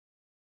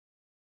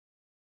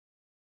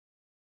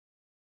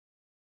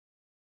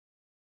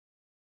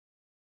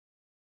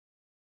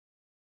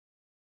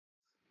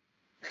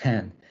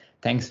And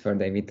thanks for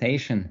the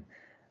invitation.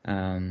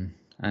 I'm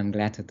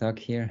glad to talk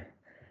here.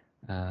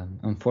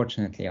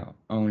 Unfortunately,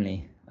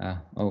 only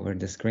over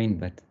the screen,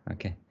 but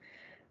okay,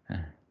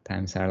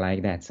 times are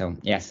like that. So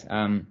yes,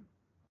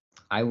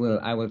 I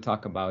will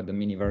talk about the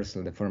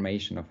miniversal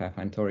deformation of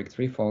affine toric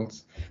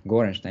threefolds,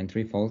 Gorenstein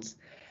threefolds.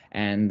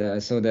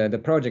 And so the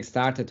project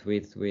started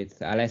with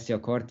Alessio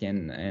Corti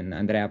and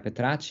Andrea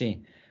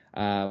Petracci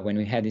when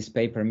we had this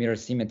paper, Mirror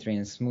Symmetry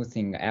and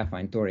Smoothing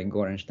Affine Toric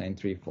Gorenstein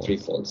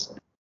threefolds.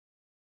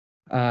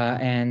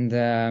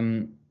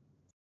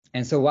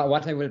 And so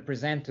what I will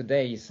present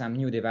today is some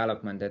new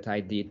development that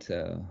I did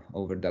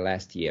over the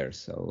last year.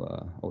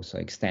 So also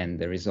extend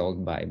the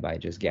result by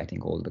just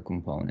getting all the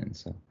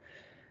components. So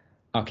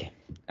okay,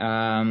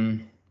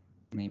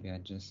 maybe I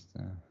just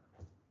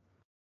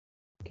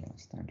okay, I'll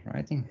start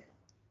writing.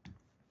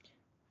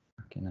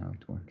 Okay, now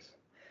it works.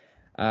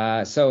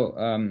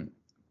 So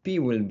P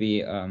will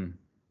be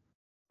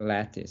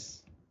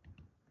lattice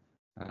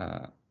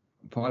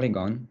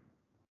polygon.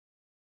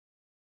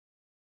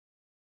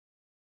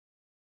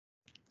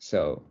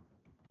 So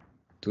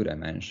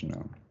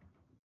two-dimensional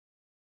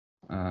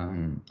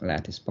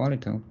lattice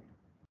polytope.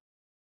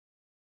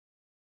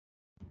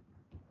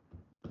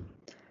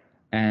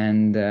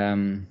 And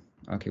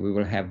okay, we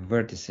will have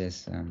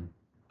vertices.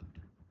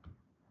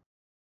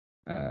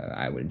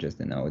 I will just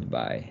denote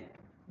by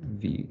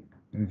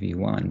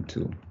V1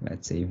 to,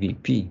 let's say,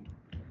 VP.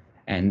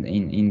 And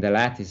in the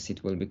lattice,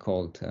 it will be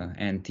called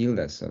N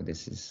tilde. So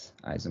this is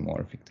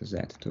isomorphic to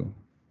Z2.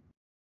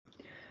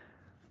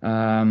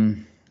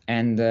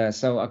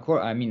 So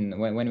I mean,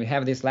 when we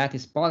have this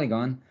lattice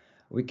polygon,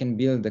 we can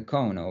build the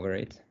cone over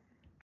it.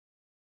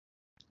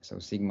 So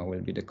sigma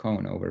will be the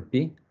cone over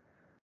P.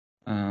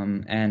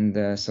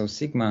 So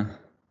sigma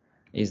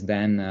is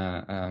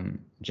then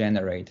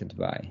generated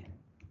by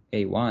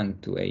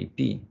A1 to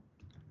AP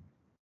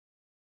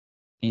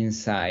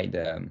inside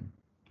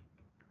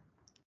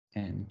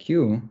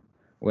NQ,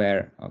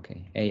 where,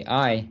 okay,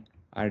 AI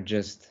are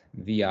just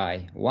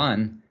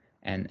VI1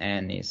 and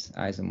N is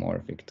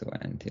isomorphic to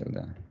N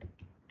tilde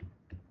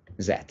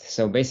Z.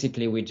 So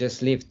basically we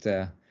just lift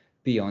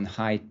P on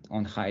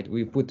height,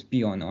 we put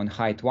P on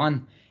height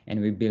 1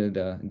 and we build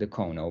the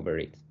cone over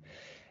it.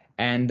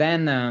 And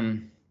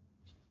then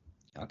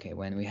okay,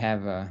 when we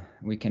have,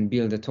 we can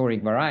build a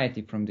toric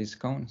variety from this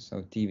cone.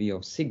 So TV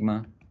of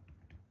sigma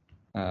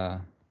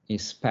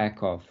is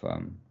spec of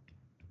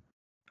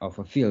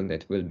a field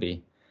that will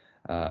be,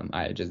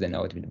 I'll just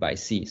denote it by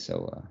C.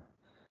 So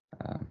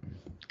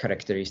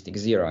characteristic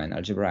 0 and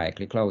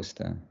algebraically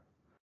closed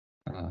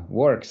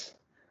works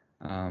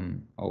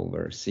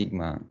over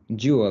sigma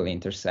dual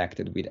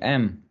intersected with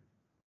M.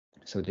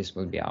 So this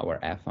will be our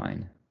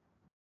affine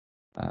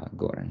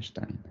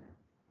Gorenstein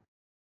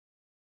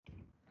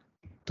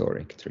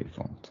toric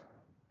threefold.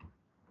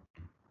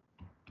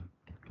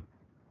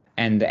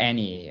 And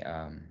any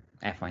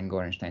affine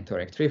Gorenstein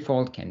toric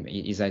threefold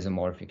is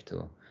isomorphic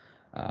to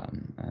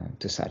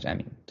such. I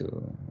mean,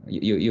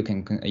 you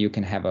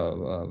can have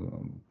a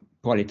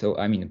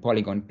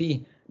polygon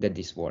P that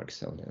this works,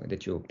 so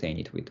that you obtain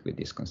it with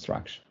this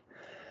construction.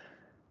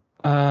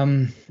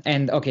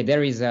 And okay,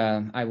 there is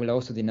I will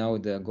also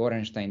denote the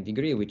Gorenstein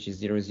degree, which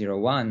is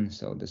 001,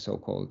 so the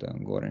so-called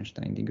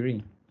Gorenstein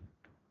degree.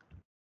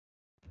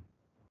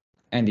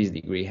 And this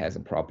degree has a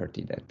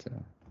property that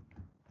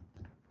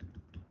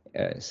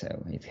so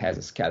it has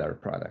a scalar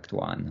product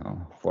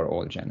 1 for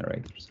all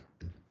generators,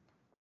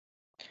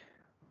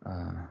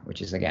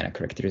 which is again a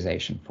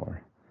characterization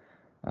for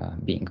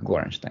being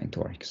Gorenstein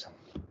toric. So.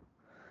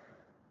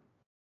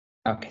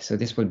 Okay, so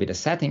this will be the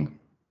setting,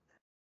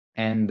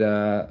 and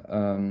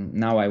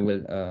now I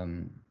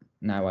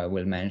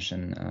will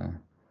mention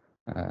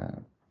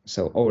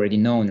so already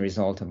known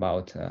results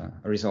about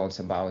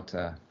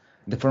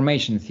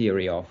deformation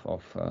theory of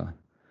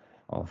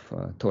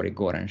toric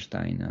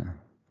Gorenstein.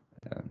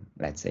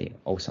 Let's say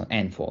also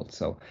n-fold.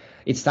 So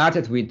it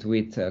started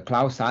with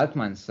Klaus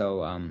Altmann.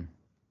 So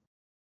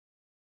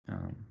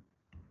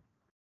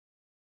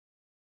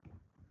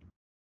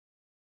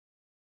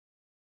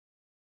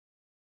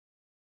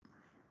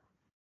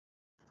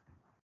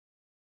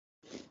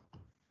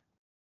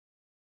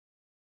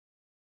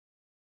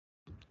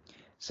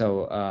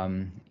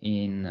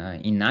in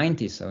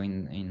 90s, so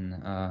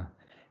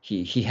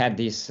he had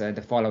this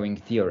the following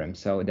theorem.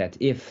 So that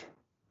if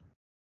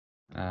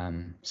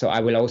so I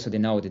will also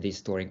denote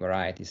this toric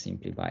variety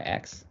simply by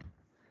X.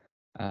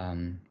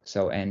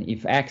 So and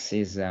if X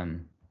is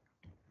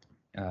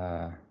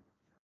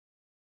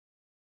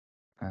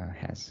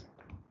has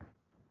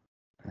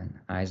an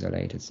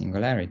isolated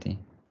singularity,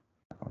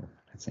 or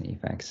let's say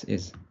if X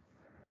is,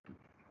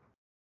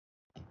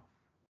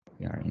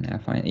 we are in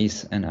affine,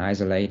 is an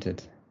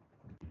isolated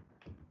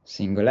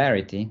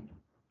singularity,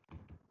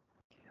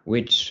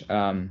 which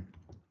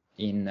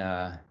in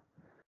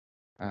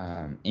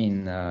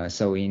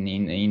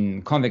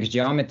convex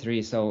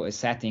geometry, so a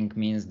setting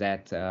means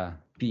that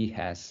P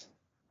has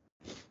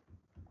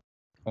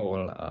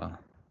all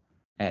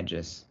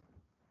edges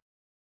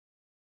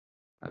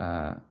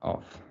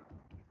of,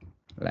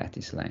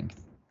 lattice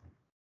length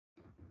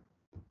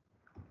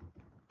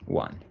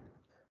 1.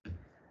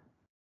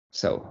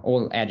 So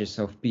all edges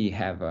of P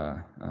have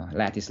a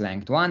lattice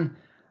length 1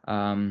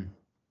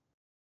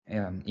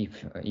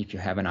 if you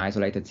have an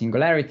isolated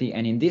singularity,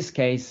 and in this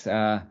case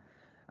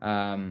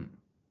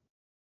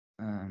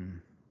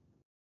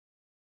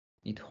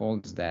it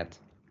holds that.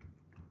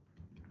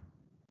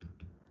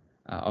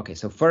 Okay,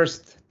 so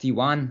first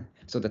T1,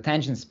 so the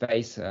tangent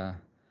space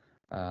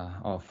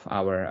of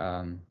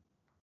our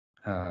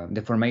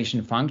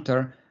deformation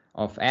functor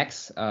of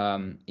X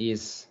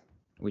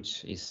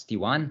which is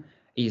T1,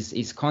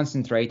 is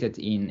concentrated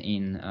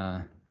in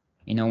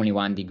only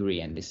 1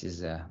 degree, and this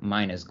is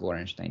minus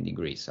Gorenstein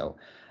degree. So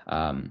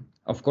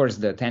of course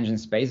the tangent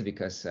space,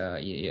 because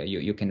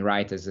you can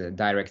write as a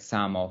direct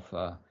sum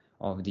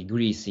of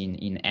degrees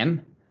in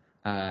M.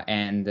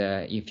 And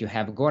if you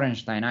have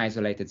Gorenstein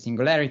isolated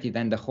singularity,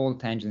 then the whole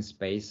tangent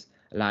space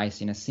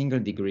lies in a single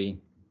degree,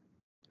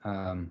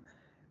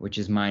 which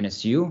is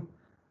minus U.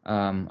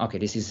 Okay,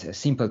 this is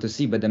simple to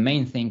see, but the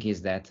main thing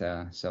is that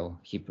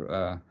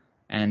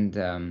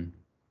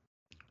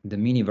the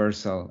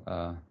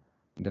miniversal,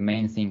 the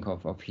main thing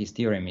of his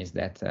theorem is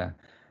that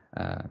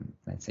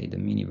let's say the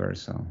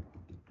miniversal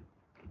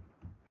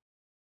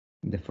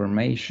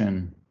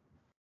deformation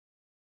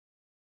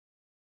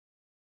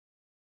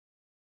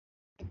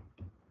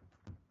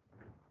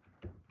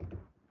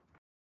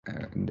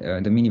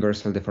the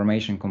miniversal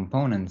deformation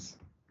components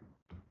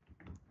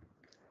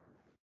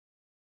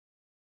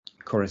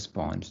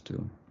correspond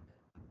to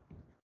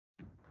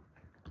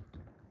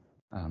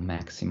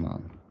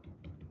maximal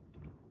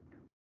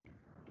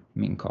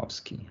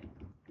Minkowski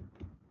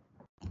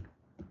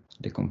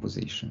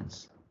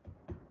decompositions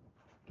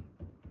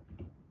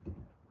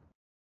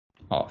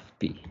of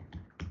P.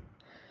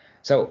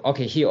 So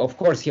okay, he of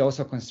course he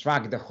also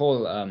constructs the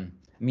whole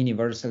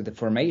miniversal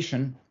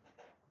deformation,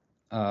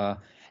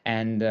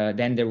 and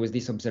then there was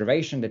this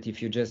observation that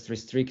if you just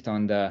restrict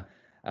on the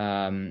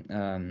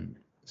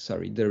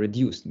the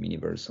reduced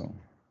miniversal,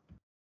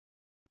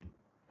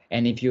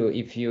 and if you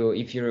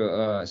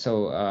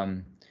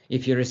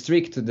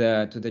restrict to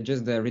the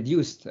just the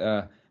reduced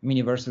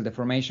miniversal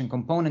deformation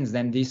components,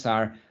 then these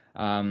are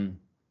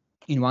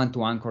in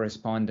one-to-one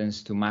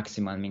correspondence to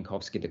maximal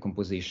Minkowski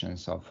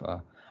decompositions of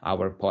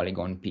our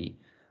polygon P.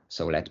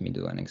 So let me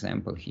do an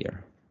example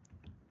here.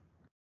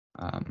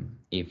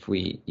 If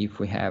we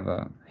have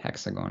a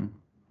hexagon,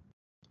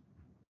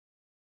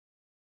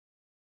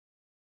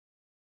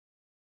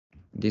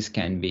 this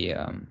can be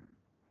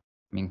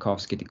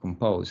Minkowski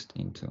decomposed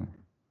into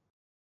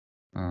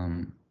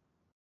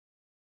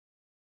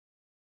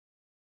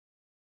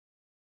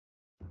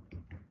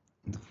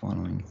the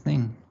following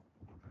thing.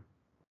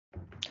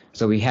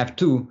 So we have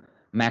two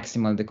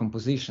maximal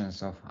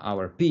decompositions of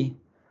our P,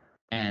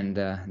 and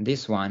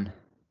this one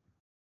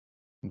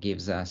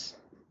gives us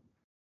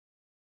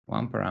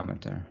one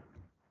parameter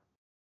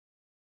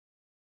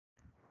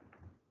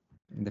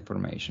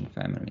deformation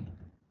family,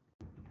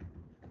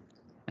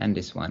 and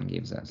this one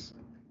gives us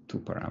two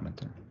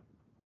parameter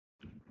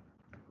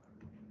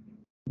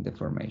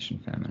deformation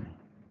family.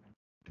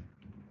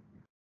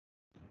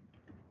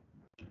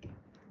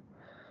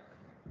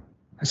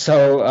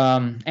 So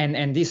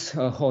and this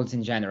holds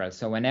in general.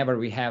 So whenever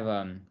we have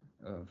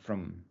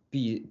from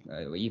P,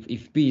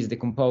 if P is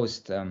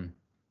decomposed to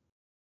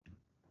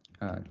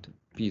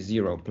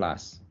P0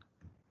 plus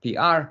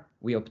PR,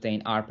 we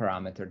obtain R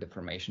parameter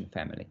deformation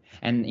family.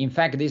 And in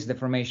fact, this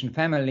deformation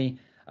family,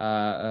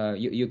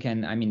 you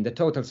can, I mean, the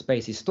total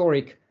space is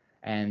toric,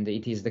 and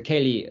it is the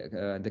Cayley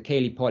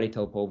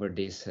polytope over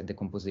this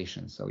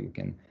decomposition. So you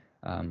can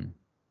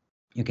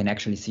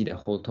actually see the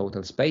whole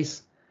total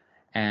space.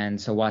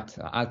 And so what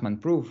Altman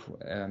proved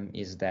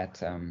is that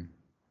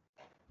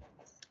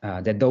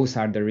that those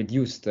are the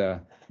reduced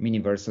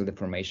miniversal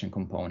deformation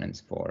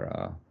components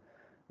for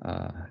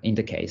in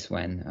the case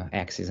when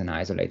X is an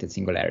isolated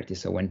singularity.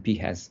 So when P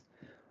has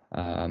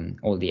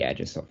all the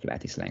edges of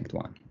lattice length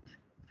 1.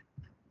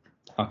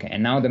 Okay,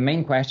 and now the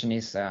main question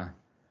is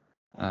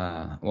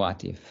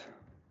what if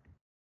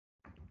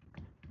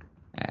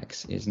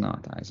X is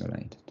not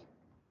isolated?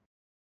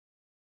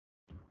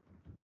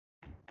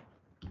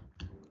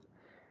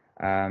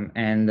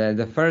 And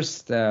the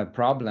first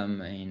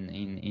problem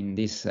in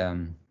this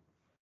the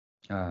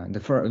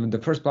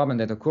first problem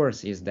that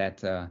occurs is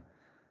that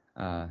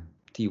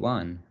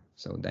T1,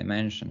 so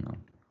dimensional,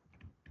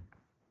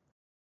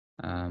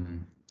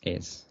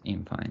 is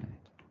infinite.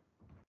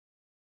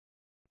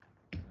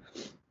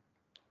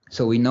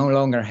 So we no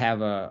longer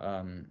have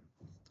a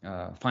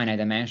finite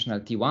dimensional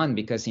T1,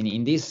 because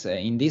in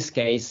this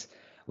case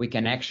we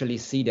can actually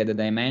see that the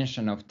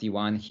dimension of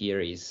T1 here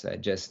is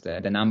just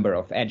the number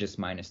of edges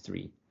minus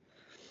 3.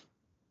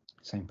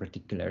 So in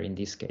particular, in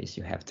this case,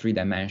 you have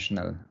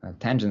 3-dimensional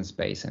tangent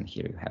space, and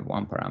here you have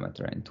 1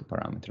 parameter and 2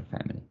 parameter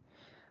family.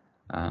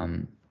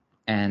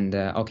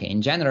 Okay,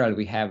 in general,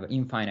 we have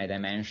infinite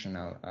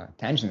dimensional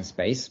tangent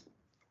space.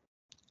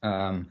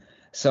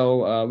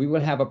 So we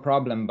will have a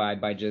problem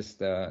by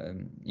just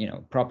you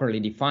know, properly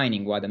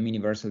defining what a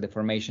miniversal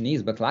deformation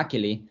is. But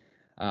luckily,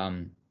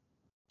 the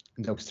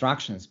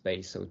obstruction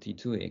space, so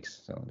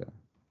T2x, so the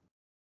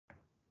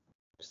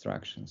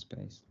obstruction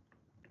space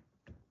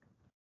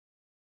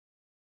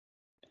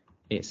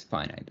is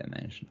finite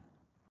dimensional.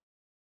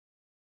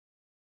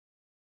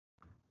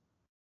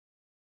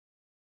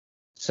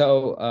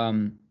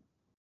 So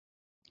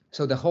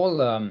so the whole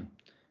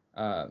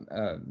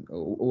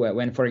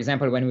when, for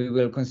example, when we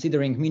will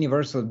considering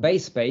miniversal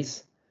base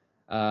space,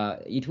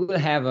 it will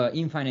have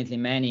infinitely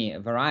many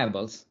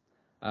variables.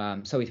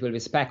 So it will be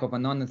spec of a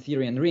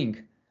non-Noetherian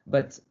ring,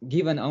 but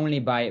given only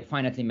by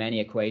finitely many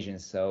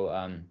equations.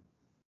 So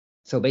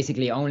so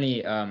basically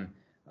only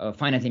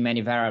finitely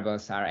many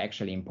variables are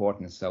actually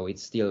important. So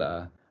it's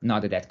still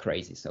not that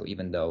crazy. So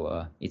even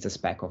though it's a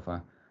spec of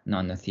a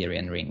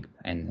non-Noetherian ring,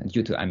 and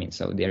due to, I mean,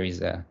 so there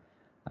is a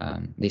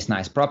this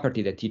nice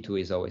property that T2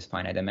 is always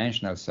finite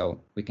dimensional, so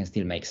we can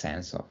still make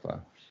sense of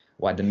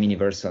what the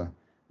miniversal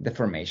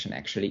deformation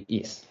actually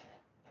is.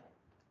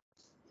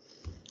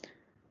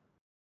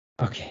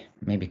 Okay,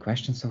 maybe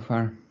questions so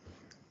far?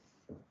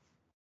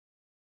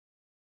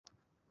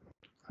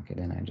 Okay,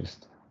 then I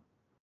just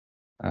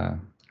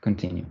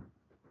continue.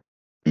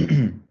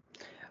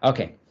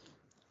 Okay,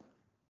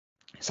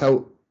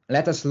 so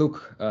let us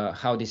look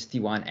how this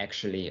T1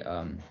 actually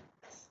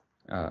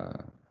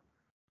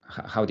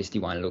how this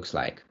T1 looks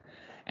like.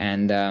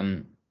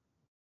 And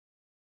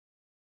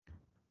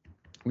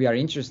we are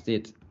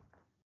interested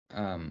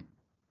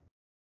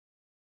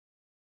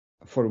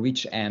for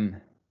which m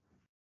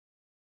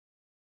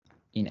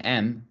in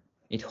M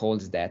it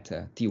holds that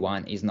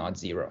T1 is not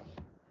 0.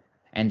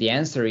 And the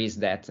answer is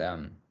that,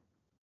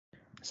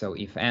 so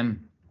if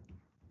M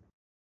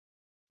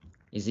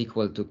is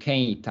equal to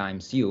K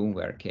times U,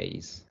 where K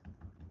is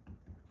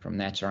from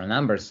natural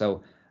numbers,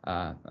 so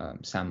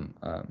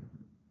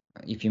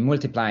if you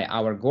multiply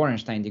our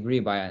Gorenstein degree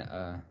by,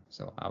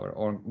 so our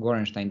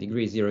Gorenstein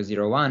degree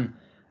 001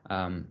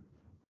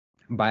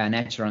 by a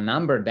natural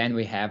number, then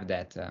we have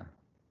that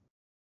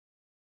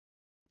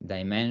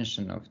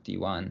dimension of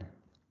T1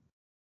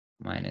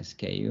 minus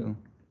Ku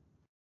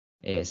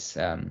is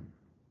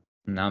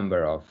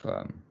number of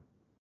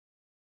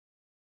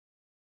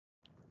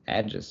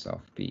edges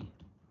of P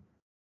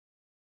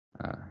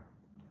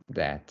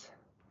that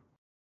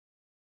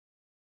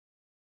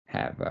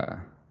have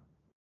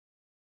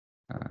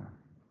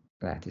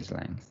lattice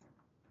length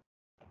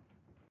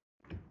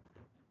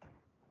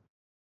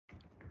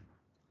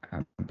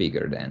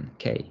bigger than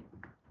K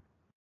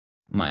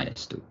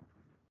minus 2.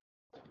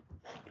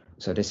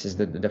 So this is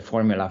the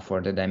formula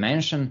for the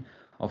dimension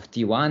of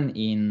T1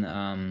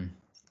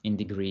 in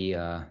degree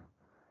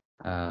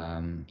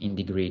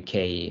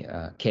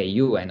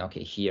Ku, and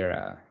okay,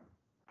 here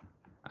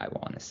I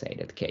want to say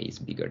that K is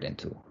bigger than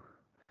 2.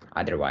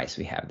 Otherwise,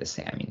 we have the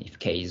same. I mean, if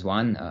K is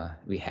 1,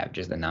 we have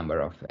just the number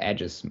of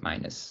edges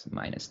minus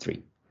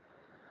 3,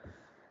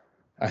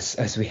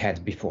 as we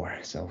had before.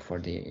 So for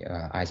the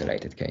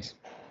isolated case,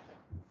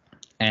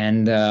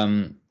 and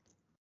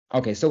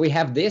okay, so we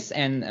have this,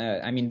 and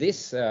I mean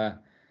this.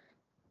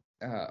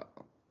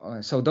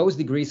 So those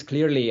degrees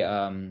clearly.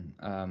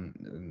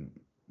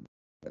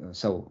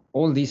 So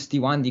all these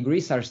T1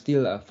 degrees are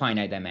still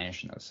finite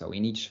dimensional. So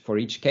for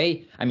each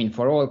K, I mean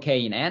for all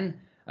K in N,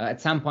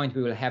 at some point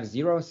we will have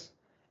zeros,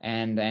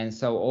 and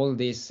so all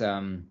this.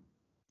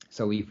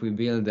 So if we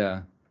build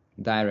a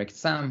direct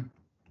sum,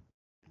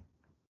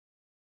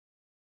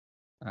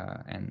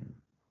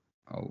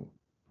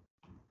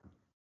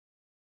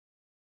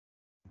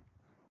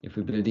 if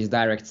we build this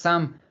direct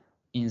sum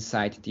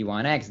inside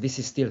T1x, this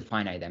is still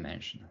finite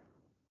dimensional.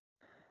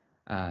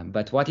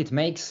 But what it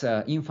makes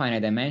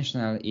infinite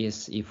dimensional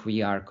is if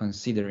we are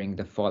considering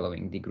the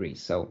following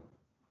degrees. So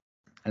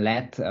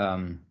let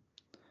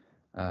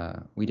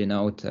we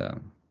denote,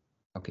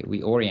 okay,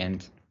 we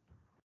orient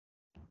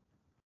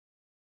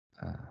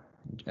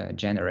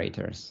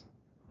generators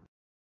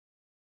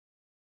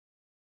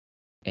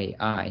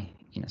AI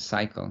in a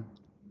cycle,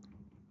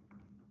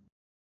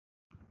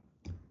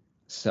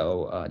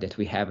 so that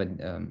we have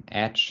an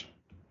H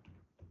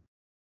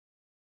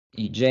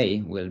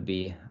EJ will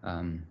be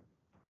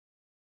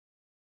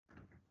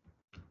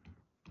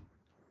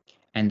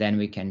and then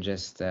we can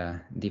just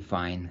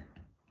define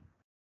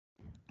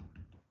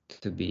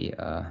to be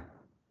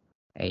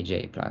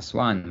AJ plus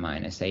 1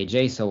 minus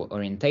AJ. So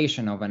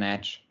orientation of an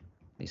H,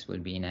 this will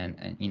be in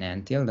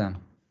N tilde.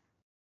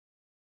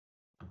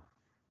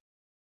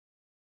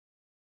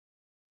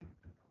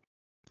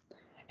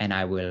 And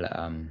I will,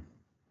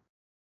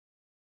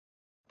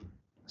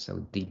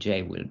 so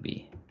DJ will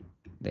be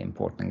the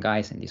important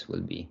guys, and this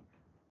will be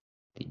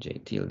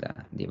DJ tilde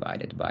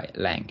divided by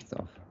length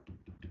of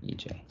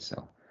EJ.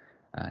 So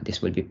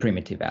this will be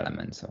primitive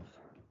elements of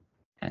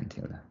N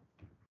tilde.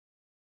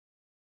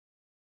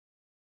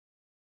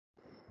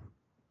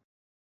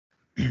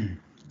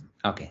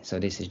 Okay, so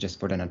this is just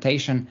for the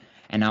notation,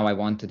 and now I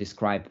want to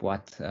describe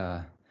what,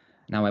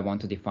 now I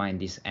want to define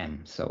this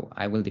M. So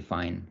I will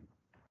define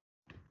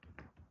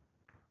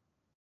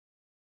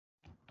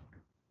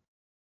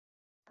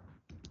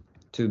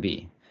to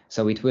be.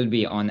 So it will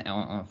be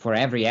on for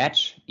every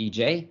h,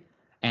 ej,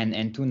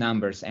 and two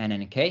numbers n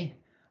and k.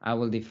 I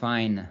will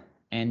define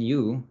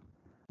nu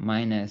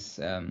minus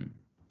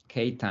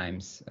k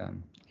times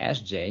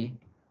sj,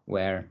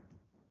 where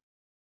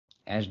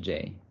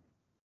sj,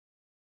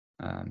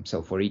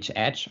 so for each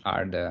h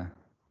are the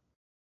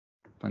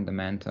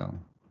fundamental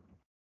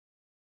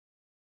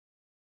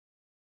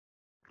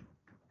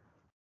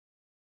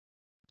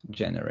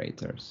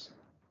generators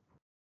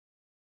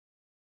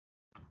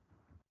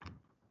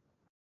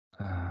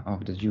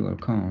of the dual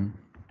cone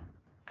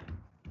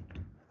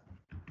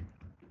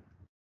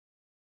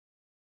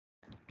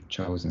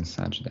chosen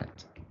such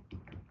that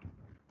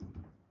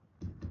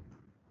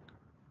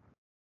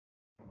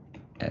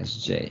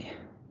Sj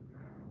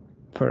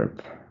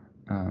perp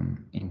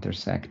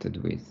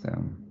intersected with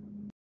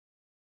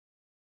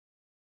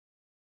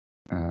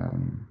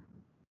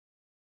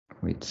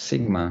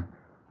sigma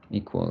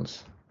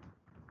equals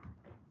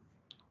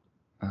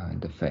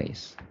the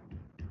phase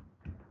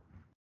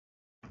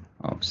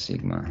of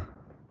sigma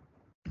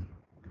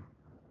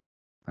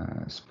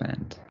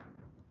spanned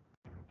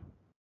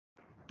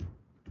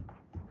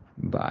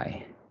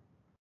by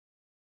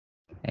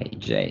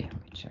aj,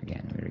 which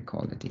again we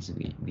recall that is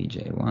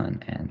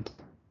vj1 and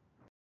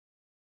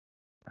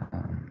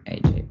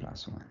aj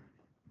plus 1.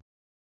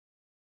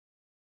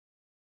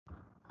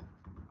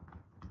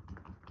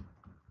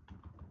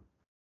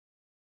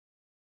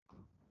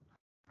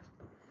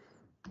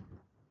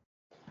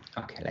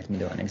 Okay, let me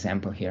do an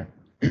example here.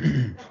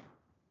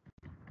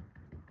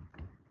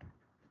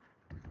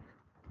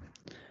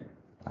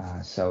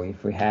 So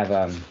if we have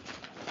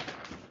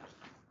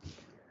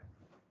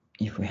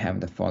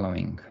the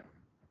following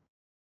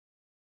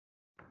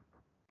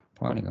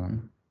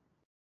polygon,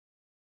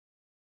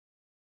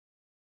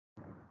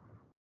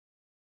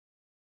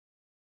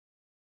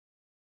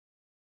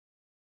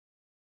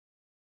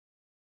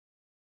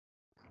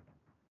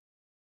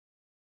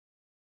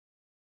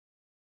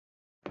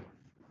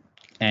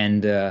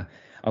 and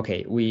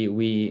okay,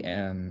 we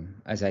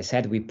as I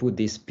said, we put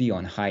this p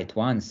on height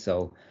 1,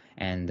 so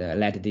and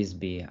let this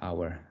be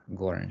our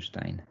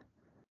Gorenstein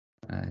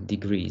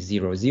degree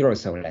 0, 0,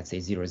 so let's say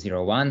 0,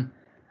 0, 1,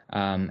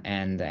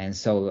 and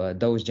so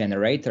those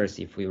generators,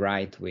 if we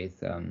write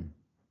with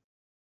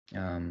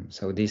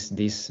so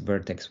this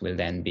vertex will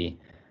then be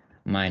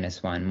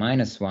 -1,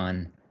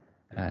 -1,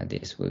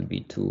 this will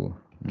be 2,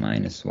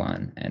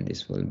 -1, and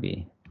this will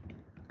be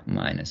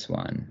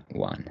 -1,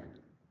 1.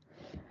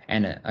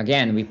 And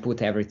again, we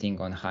put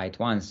everything on height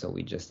 1, so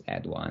we just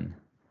add 1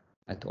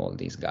 at all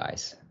these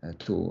guys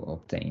to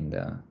obtain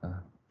the,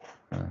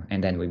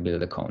 and then we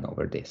build a cone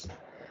over this.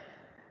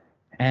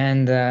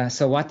 And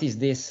so what is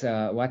this,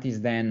 what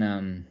is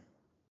then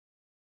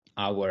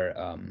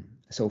our,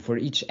 so for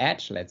each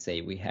edge, let's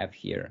say we have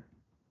here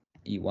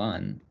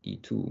E1,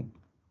 E2,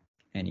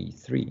 and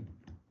E3,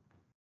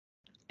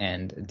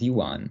 and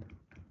D1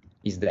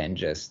 is then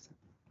just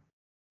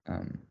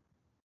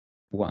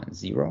 1,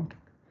 0,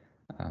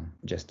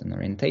 just an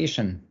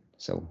orientation.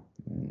 So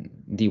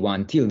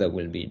D1 tilde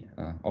will be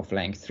of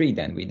length 3,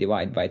 then we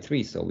divide by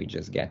 3, so we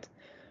just get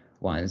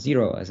 1,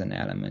 0 as an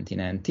element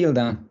in n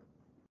tilde.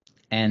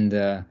 And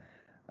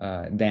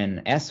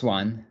then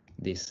S1,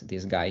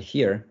 this guy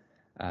here,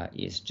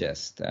 is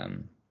just,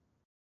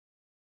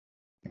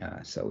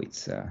 so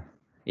it's,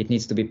 it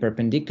needs to be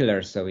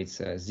perpendicular, so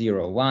it's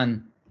 0,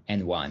 1,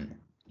 and 1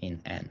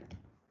 in n.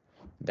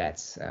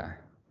 That's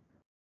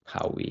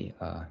how we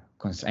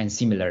and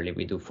similarly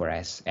we do for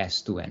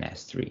S2 and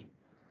S3.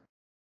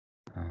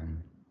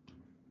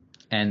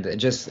 And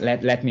just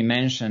let me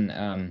mention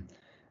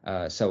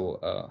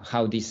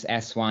how this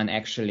S1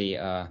 actually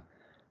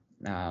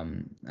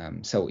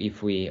so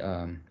if we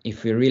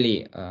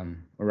really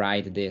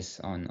write this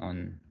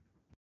on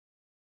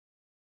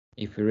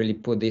if we really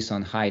put this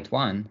on height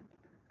 1,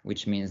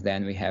 which means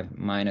then we have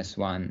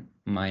 -1,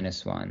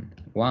 -1,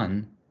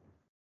 1,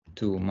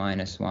 2,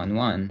 -1,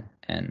 1,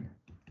 and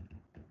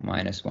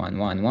 -1,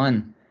 1,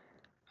 1.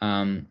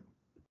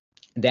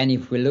 Then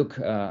if we look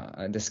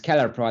the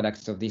scalar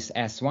products of this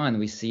S1,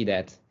 we see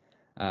that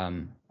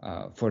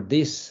for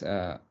this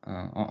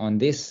on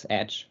this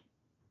edge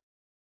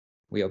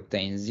we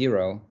obtain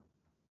 0,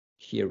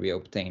 here we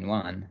obtain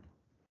 1,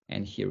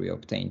 and here we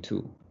obtain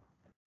 2.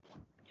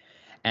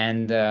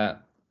 And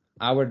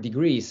our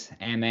degrees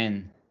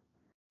mn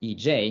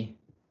ej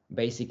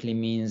basically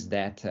means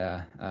that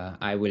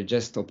I will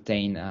just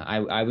obtain,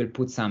 I will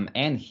put some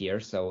n here,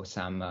 so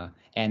some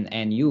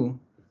nu,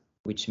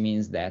 which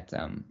means that,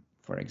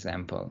 for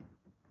example,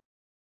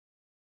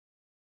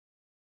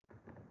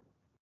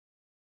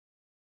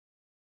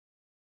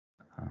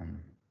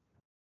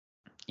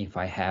 if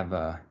I have,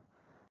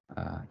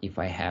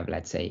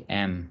 let's say,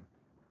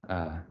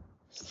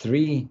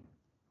 m3,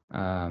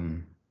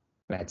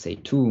 let's say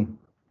 2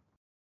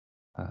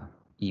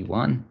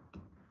 E1,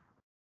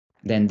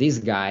 then this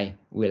guy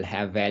will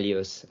have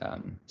values.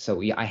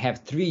 So I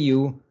have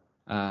 3u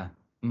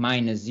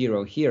minus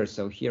 0 here.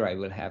 So here I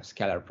will have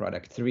scalar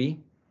product 3.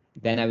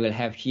 Then I will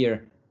have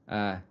here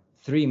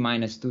 3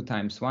 minus 2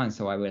 times 1,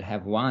 so I will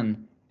have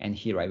 1, and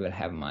here I will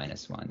have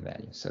minus 1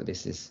 value. So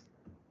this is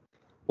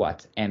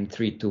what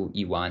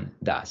M32E1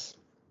 does.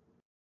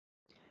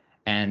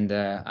 And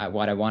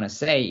what I want to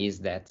say is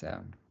that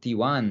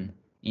T1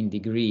 in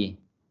degree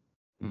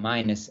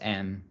minus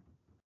M,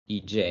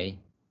 Ej,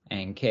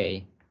 and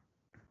K,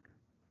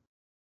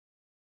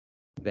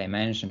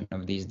 dimension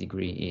of this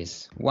degree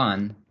is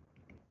 1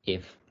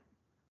 if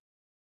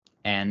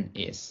N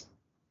is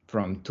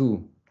from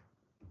 2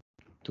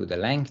 to the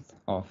length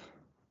of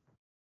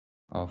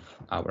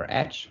our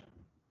edge,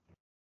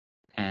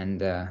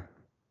 and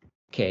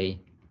K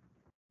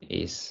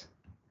is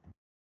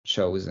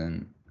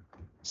chosen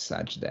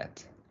such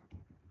that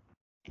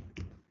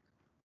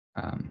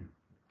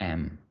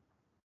M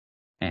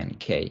and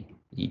K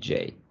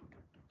Ej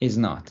is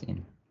not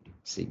in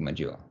sigma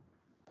dual.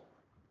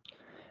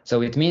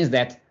 So it means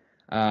that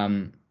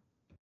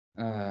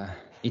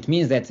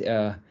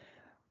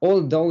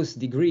all those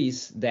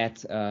degrees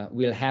that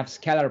will have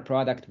scalar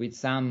product with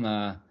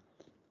some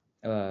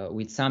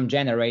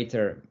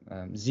generator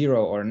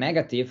 0 or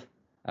negative,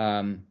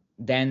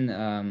 then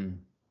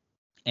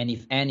and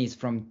if n is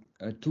from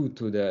 2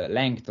 to the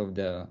length of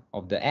the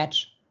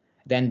edge,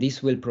 then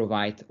this will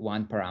provide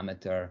one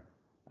parameter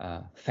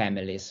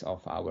families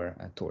of our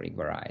toric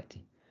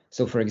variety.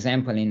 So for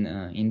example,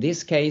 in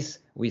this case,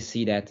 we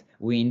see that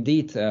we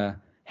indeed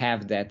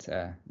have that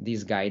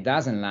this guy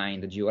doesn't lie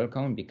in the dual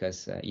cone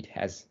because it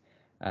has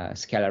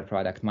scalar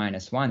product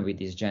 -1 with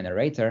this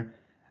generator,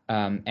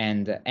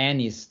 and n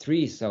is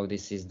 3, so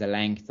this is the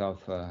length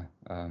of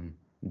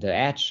the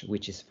edge,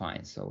 which is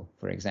fine. So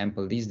for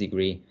example, this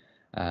degree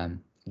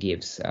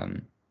gives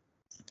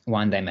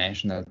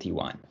one-dimensional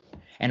T1.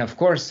 And of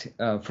course,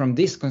 from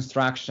this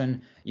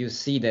construction, you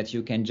see that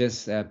you can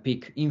just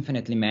pick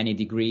infinitely many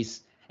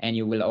degrees, and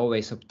you will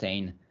always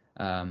obtain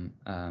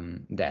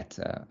that.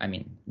 I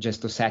mean,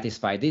 just to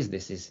satisfy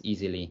this is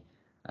easily,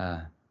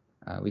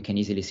 we can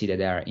easily see that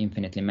there are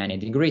infinitely many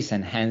degrees,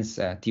 and hence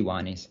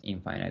T1 is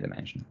infinite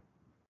dimensional.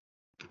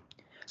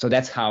 So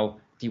that's how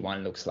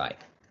T1 looks like.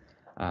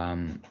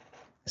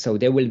 So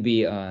there will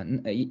be,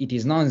 it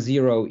is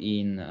non-zero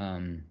in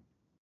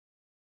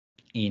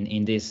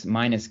this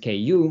minus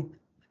Ku,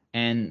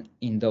 and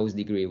in those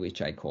degrees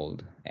which I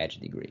called edge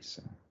degrees.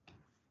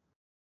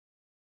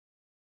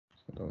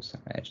 So those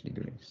are edge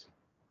degrees.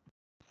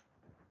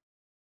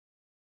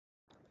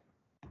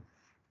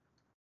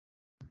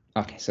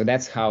 Okay, so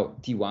that's how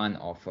T1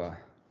 of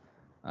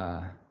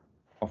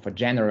a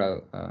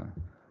general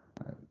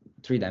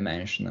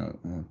three-dimensional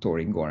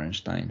toric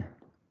Gorenstein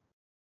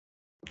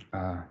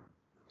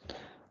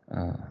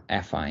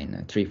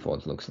affine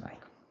threefold looks like.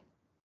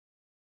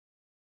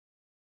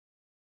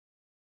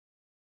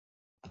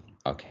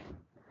 Okay,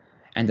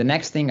 and the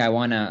next thing I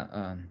want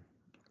to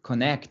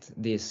connect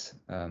this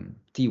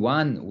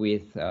T1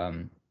 with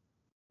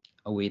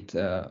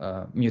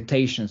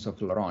mutations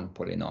of Laurent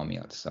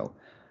polynomials. So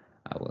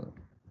I will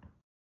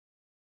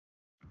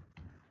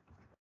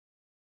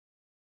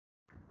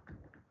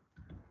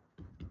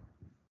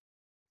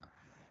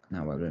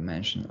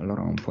mention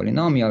Laurent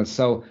polynomials.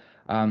 So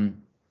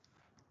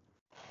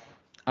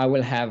I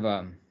will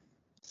have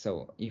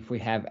so if we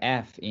have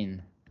f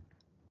in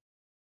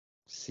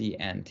C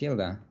n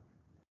tilde,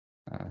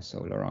 so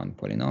Laurent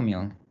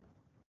polynomial,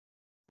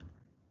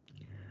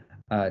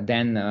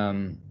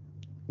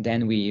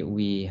 then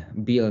we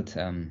build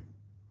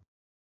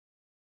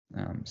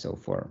so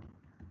for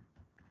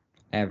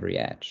every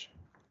edge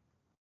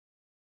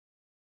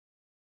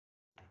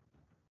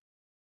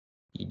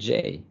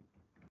Ej,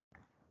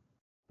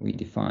 we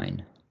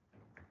define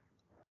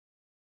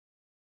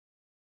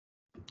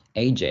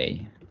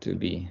Aj to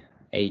be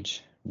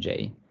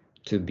Hj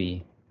to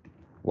be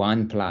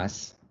 1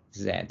 plus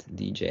Z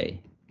dj.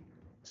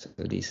 So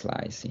this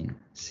lies in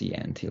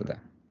Cn tilde.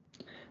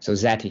 So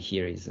Z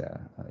here is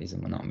a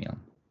monomial,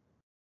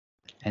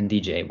 and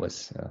dj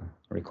was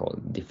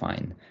recalled,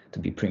 defined to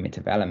be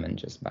primitive element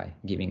just by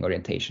giving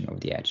orientation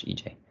of the edge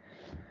Ej.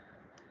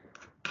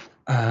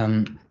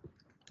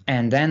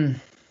 And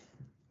then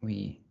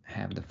we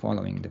have the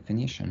following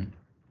definition.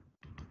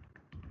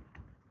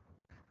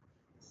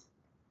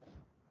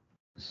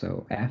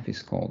 So f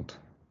is called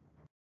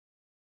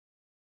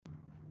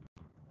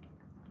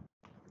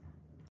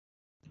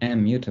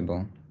M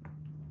mutable.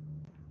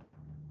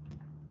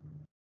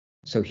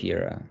 So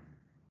here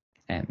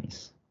M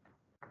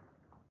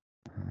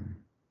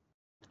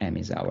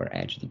is our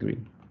edge degree,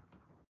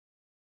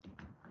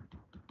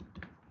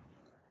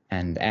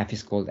 and f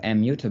is called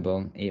M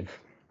mutable if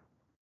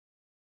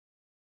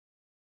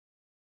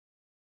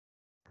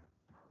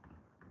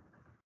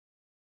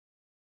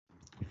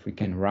we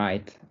can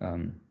write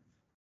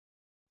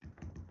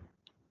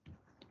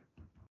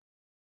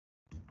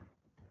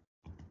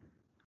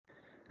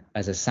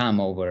as a sum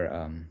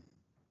over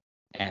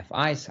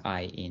fi's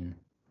I in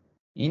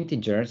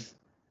integers,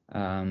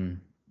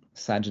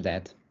 such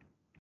that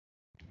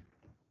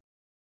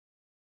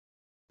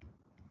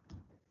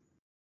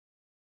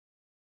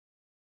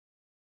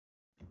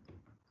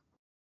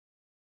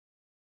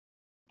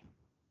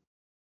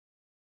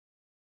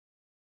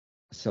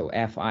so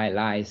fi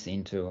lies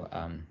into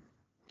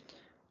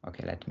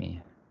okay, let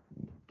me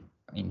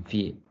in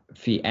phi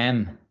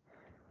m.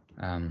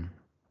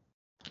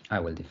 I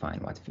will define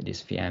what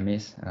this phi m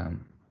is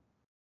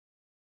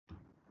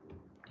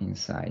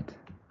inside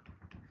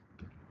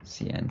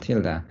cn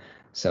tilde.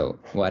 So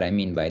what I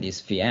mean by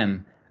this phi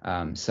m,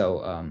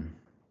 so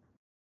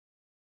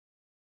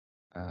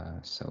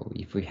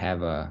if we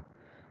have a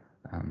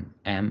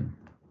m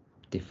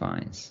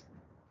defines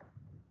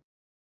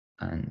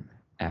an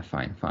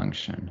affine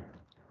function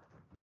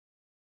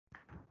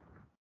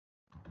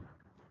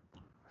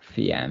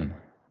phi m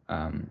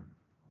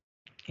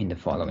in the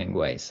following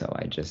way. So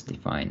I just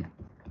define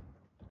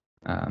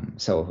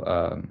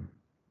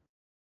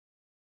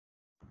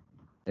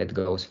that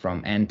goes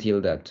from n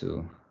tilde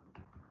to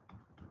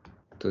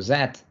z,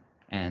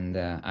 and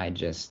I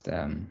just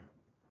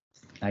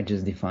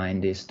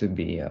define this to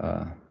be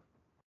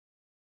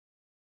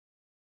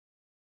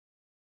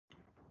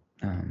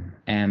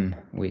m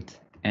with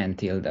n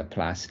tilde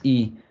plus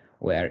e,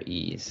 where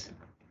e is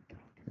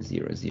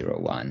 0, 0,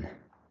 1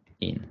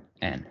 in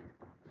n.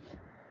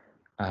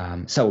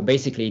 So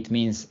basically it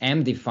means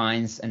m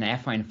defines an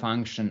affine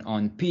function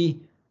on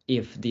p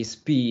if this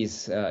p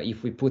is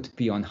if we put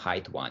p on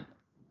height 1.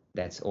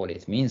 That's all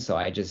it means. So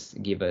I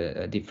just give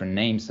a different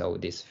name. So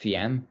this phi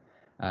m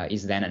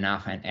is then an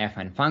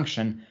affine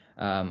function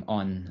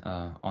on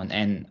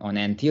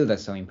n tilde,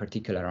 so in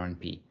particular on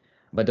p.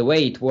 But the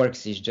way it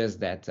works is just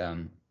that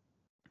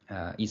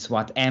it's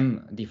what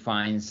m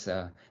defines.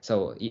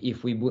 So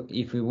if we would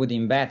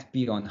embed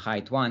p on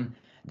height 1,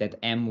 that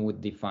m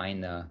would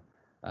define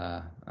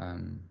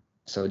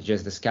so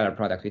just the scalar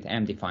product with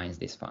m defines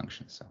this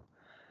function. So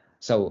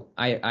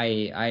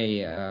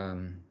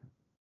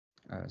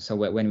so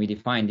when we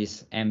define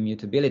this m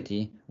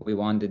mutability, we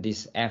want that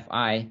this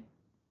fi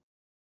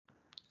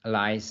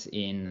lies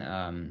in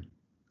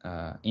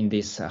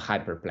this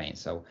hyperplane.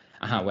 So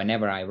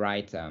whenever I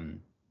write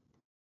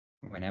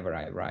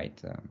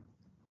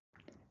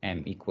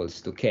m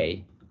equals to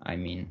k, I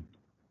mean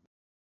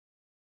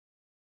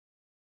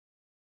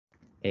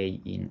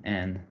a in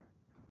n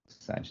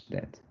such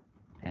that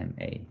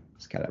ma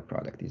scalar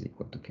product is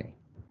equal to k.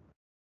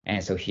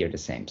 And so here the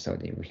same. So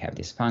we have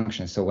this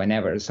function. So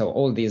whenever, so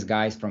all these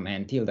guys from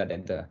n tilde,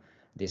 that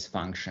this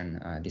function,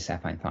 this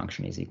affine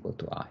function is equal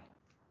to I.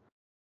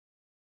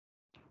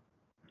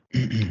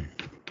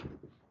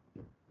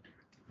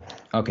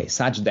 Okay,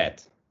 such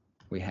that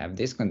we have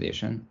this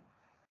condition,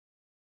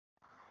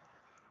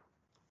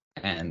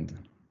 and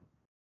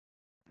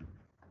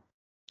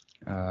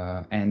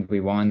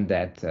we want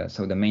that.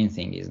 So the main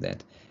thing is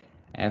that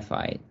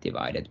fi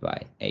divided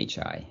by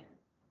hi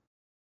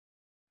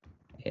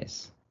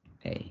is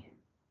a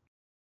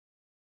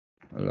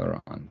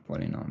Laurent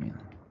polynomial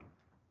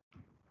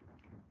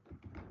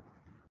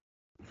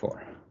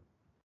for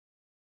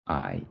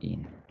I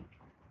in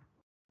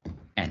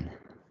n.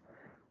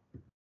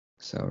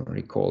 So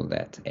recall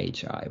that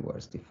hi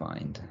was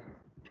defined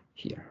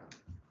here.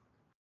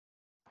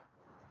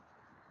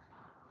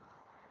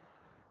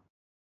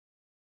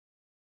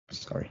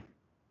 Sorry.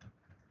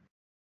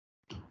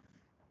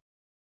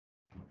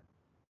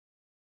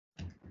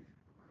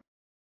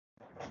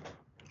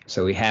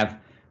 So we have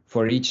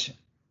for each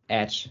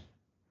h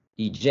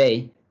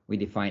ej, we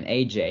define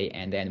aj,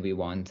 and then we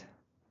want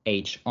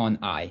h on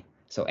I.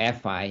 So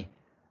fi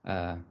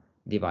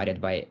divided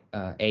by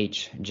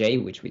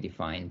hj, which we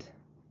defined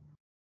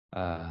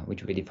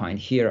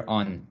here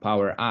on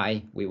power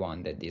I, we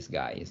want that this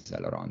guy is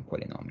a Laurent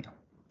polynomial.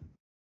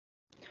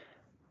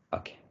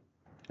 Okay,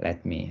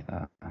 let me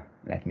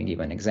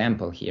give an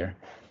example here.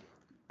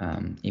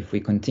 If we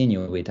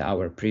continue with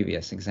our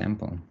previous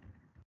example,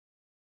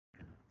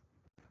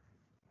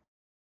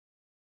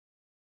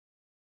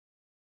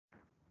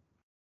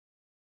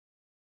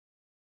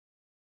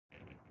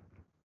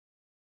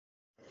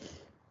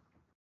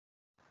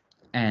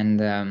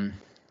 and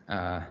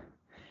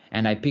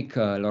I pick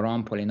a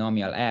Laurent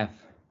polynomial f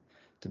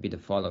to be the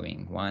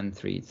following: 1,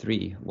 3,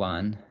 3,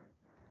 1,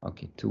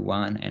 okay, 2,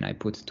 1, and I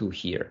put 2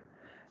 here.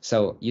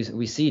 So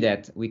we see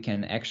that we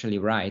can actually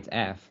write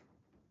f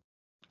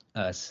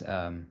as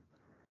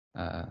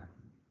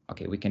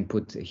okay, we can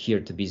put here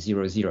to be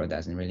 0, 0.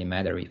 Doesn't really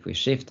matter if we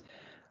shift.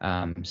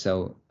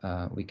 So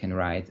we can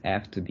write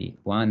f to be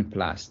 1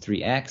 plus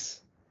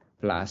 3x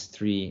plus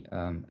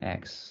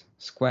 3x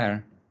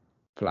squared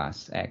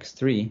plus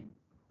x3.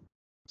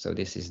 So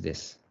this is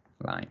this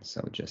line.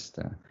 So just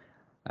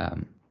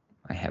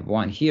I have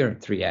 1 here,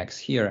 3x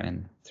here,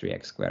 and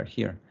 3x squared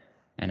here,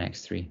 and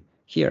x3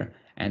 here,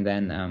 and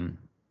then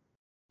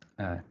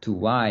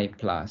 2y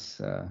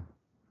plus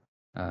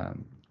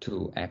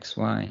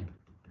 2xy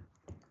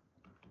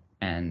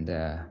and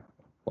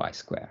y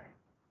squared.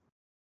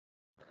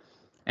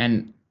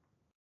 And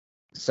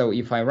so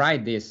if I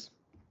write this,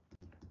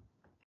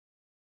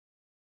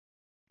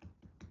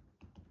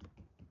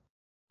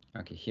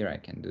 okay, here I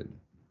can do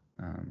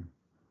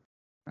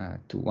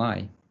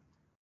 2y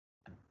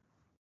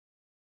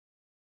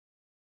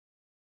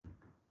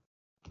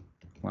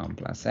one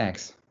plus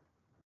x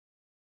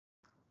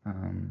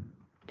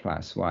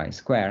plus y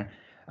square,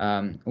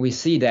 we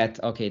see that,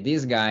 okay,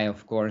 this guy,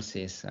 of course,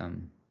 is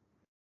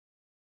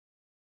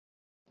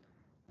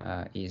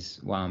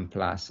 1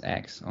 plus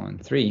x on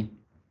 3.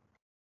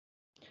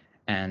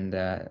 And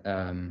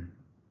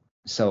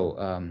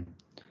so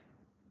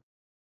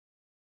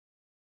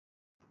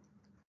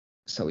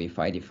if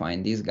I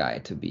define this guy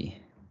to be,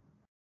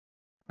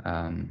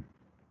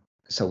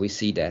 so we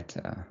see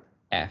that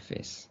f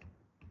is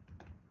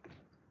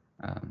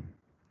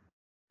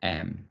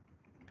m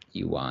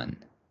e1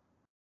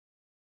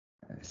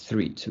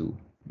 3 2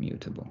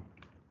 mutable,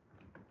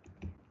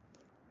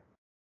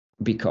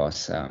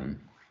 because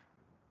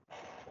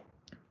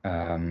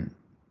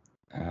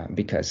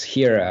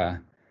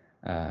here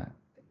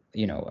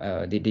you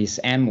know, this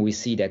m, we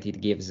see that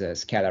it gives a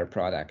scalar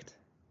product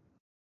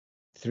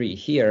 3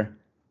 here,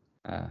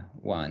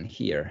 1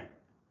 here,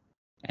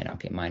 and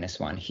okay,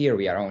 -1 here.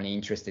 We are only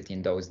interested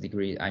in those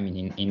degrees, I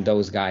mean in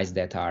those guys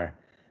that are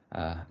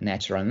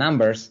natural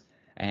numbers,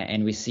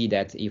 and we see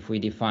that if we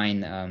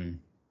define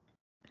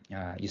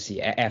you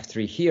see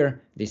f3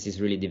 here, this is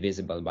really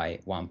divisible by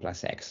 1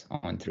 plus x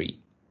on 3,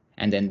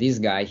 and then this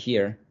guy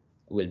here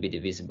will be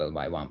divisible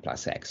by 1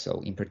 plus x.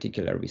 So in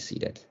particular we see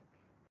that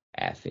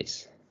f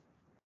is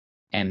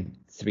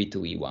m3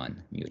 to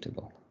e1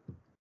 mutable.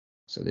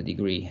 So the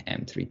degree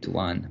m3 to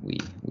 1 we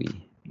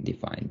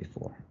defined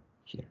before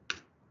here.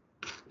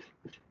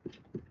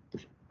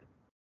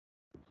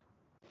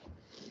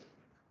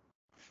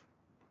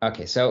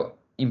 Okay, so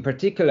in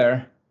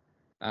particular,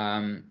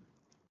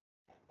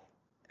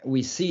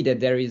 we see that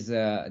there is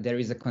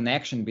a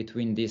connection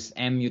between this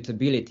m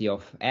mutability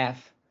of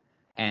f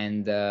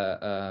and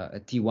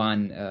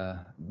t1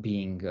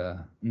 being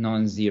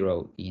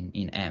non-zero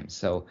in m.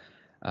 So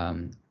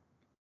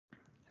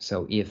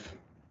so if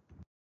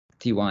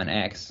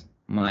t1x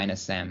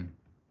minus m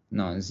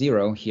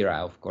non-zero, here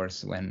of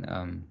course when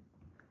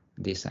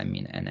this I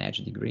mean an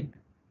edge degree,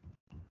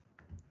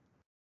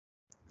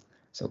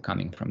 so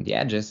coming from the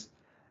edges,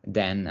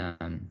 then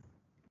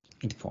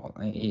it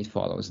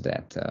follows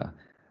that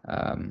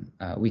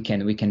we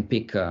can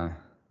pick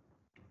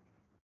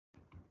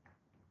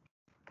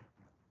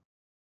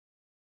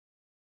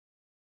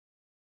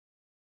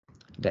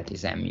that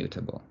is m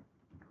mutable.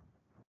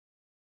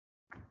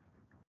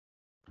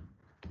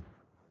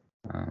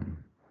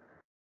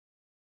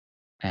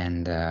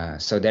 And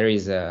so there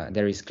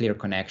is clear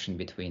connection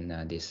between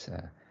this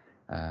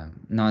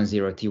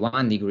non-zero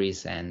t1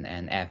 degrees and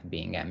f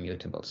being m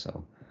mutable.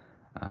 So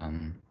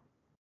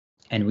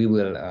and we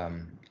will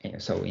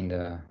so in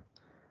the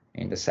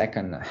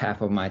second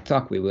half of my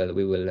talk we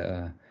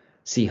will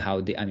see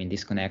how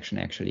this connection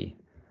actually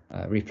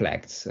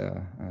reflects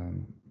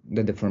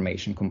the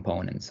deformation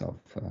components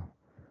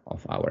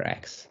of our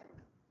x.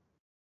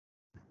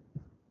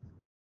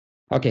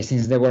 Okay,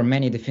 since there were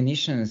many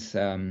definitions,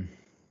 do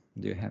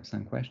you have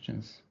some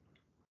questions?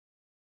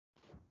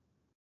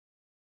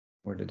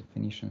 Were the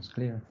definitions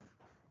clear?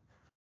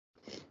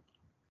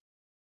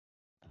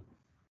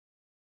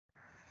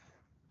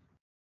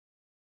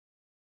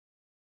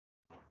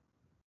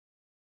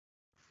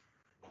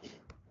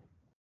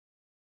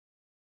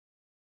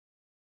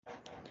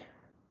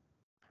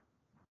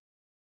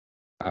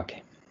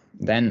 Okay,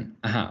 then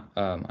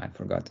I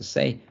forgot to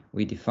say,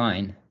 we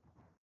define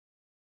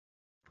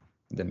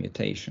the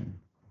mutation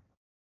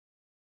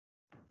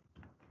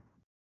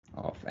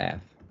of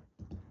f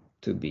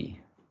to be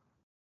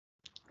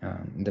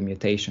the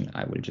mutation,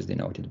 I will just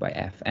denote it by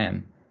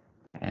fm,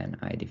 and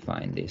I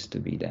define this to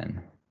be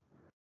then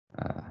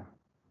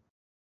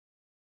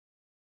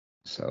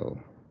so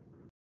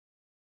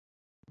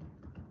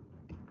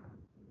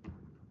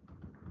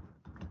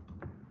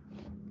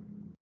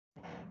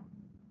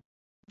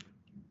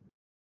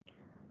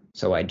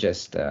I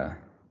just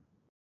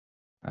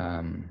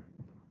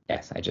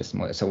yes, I just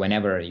so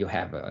whenever you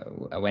have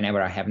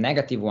whenever I have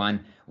 -1,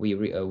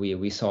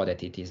 we saw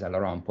that it is a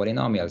Laurent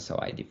polynomial, so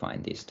I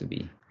define this to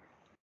be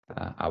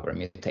our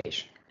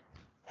mutation.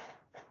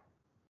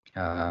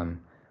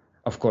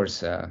 Of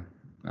course,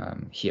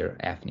 here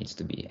f needs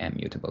to be m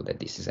mutable, that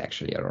this is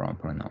actually a Laurent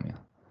polynomial.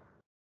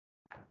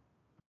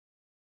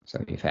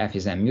 So if f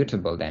is m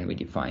mutable, then we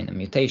define a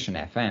mutation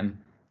fm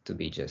to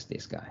be just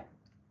this guy,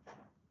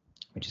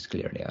 which is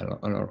clearly a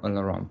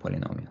Laurent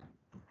polynomial.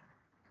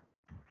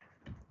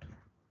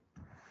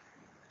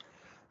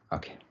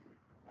 Okay.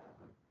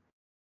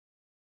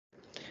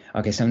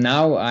 Okay, so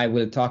now I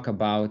will talk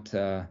about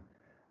the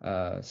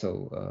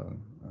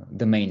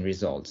main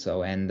result.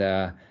 So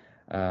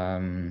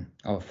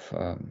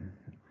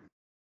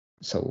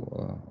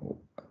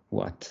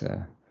what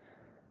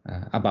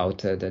about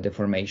the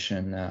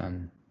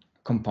deformation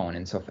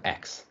components of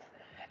x,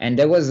 and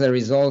there was a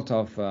result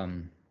of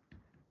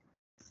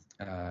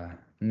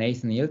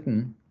Nathan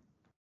Hilton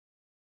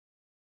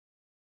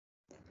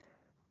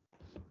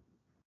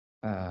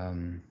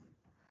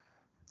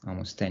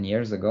almost 10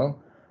 years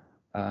ago,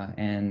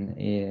 and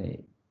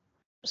it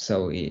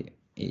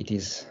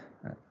is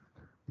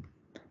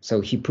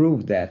so he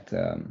proved that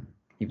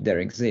if there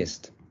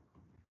exist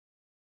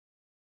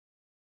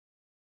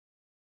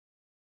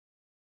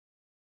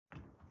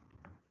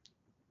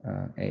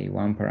a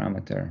one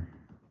parameter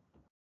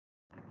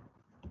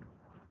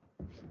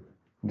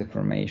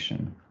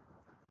deformation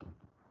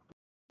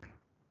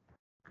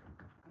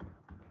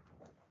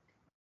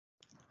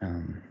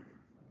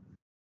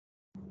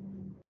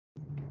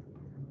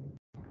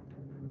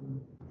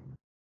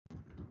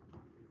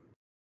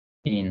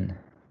in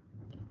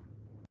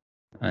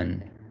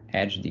an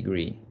edge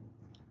degree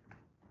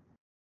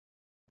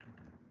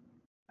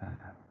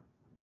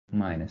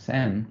minus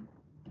m,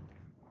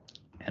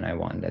 and I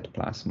want that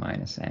plus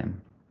minus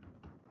m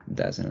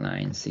doesn't lie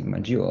in sigma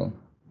dual,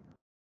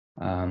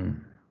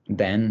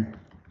 then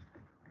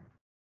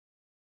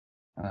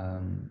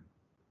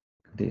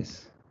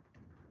this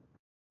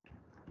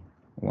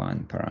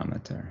one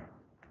parameter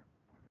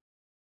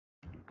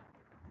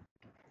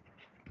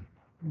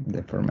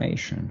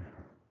deformation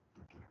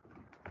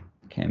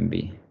can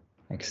be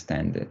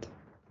extended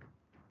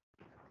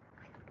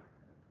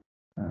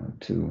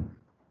to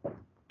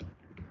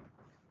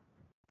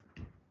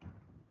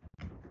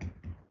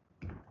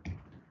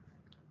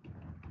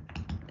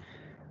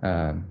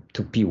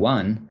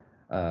P1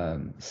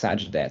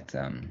 such that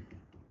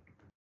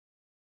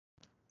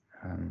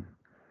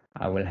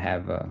I will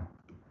have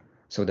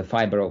so the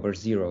fiber over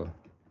 0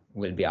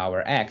 will be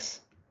our x,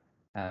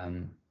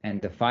 and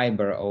the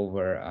fiber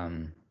over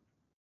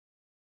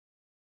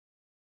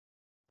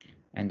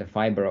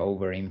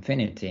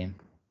infinity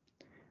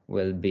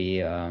will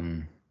be let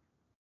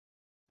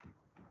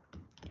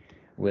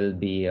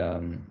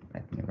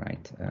me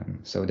write,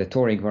 so the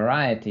toric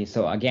variety,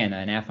 so again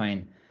an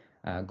affine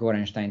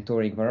Gorenstein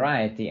toric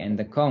variety, and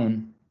the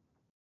cone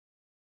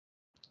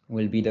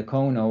will be the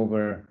cone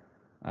over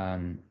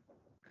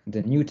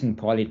the Newton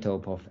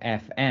polytope of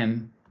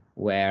Fm,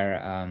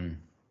 where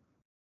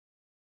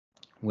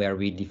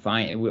we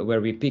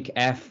pick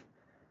f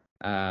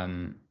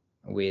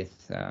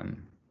with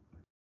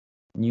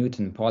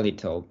Newton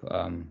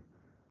polytope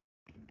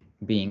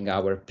being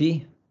our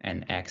p,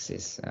 and x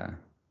is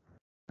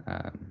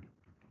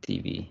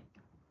TV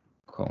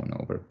cone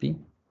over p,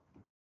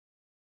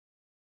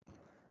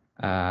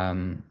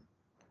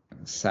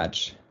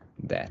 such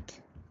that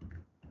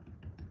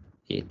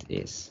it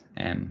is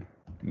m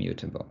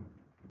mutable,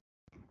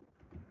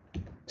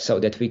 so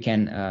that we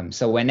can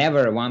so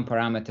whenever one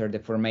parameter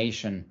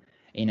deformation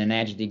in an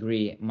edge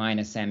degree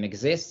minus m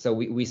exists, so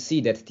we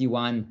see that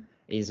T1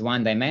 is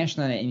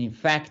one-dimensional, and in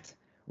fact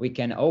we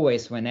can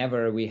always,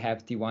 whenever we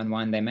have T1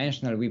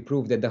 one-dimensional, we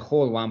prove that the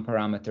whole one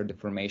parameter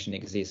deformation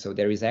exists, so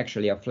there is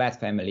actually a flat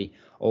family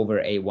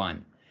over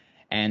A1.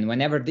 And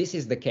whenever this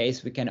is the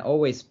case, we can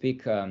always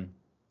pick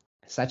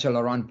such a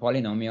Laurent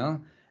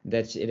polynomial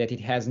that it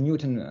has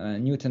Newton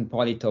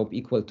polytope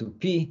equal to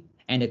p,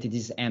 and that it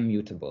is m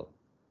mutable.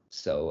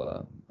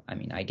 So I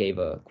mean, I gave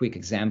a quick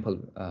example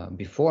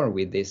before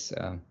with this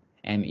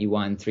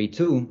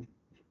ME132,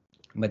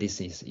 but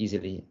this is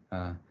easily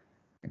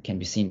can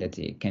be seen that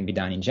it can be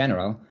done in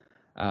general.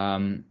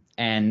 And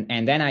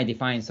then I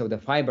define, so the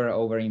fiber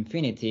over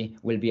infinity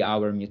will be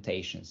our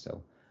mutation.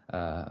 So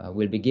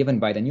will be given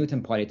by the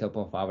Newton polytope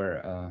of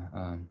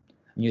our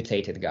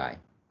mutated guy.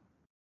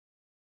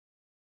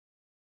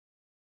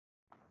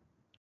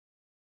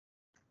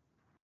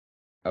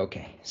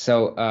 Okay,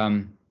 so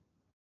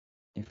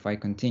if I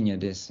continue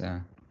this,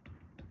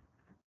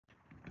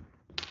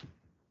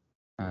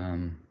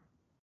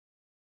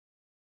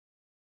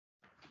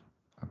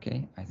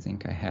 okay, I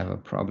think I have a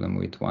problem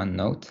with one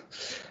note.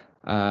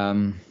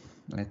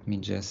 Let me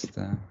just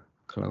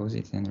close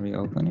it and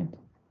reopen it.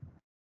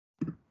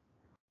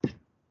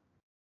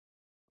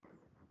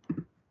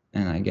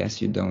 And I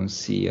guess you don't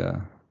see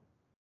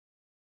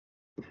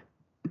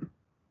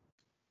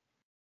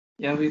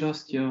yeah, we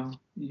lost you.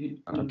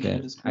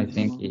 Okay, I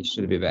think it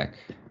should be back.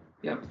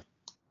 Yep.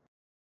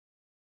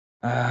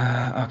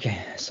 Okay,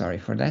 sorry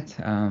for that.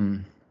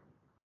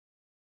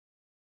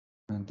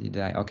 Did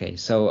I? Okay,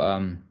 so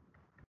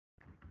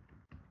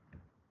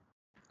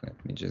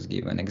let me just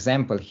give an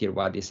example here.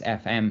 What is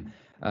Fm?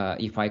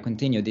 If I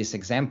continue this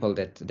example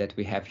that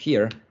we have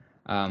here,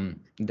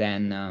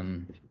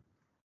 then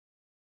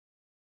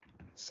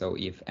so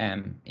if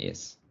M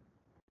is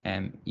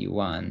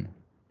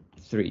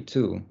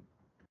ME132,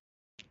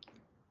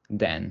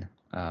 then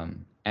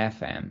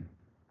Fm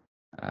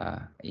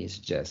is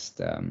just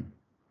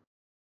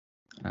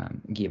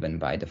given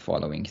by the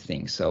following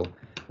thing. So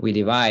we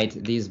divide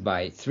this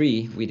by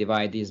 3, we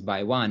divide this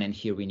by 1, and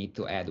here we need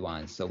to add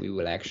 1. So we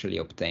will actually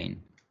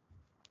obtain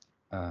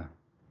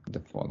the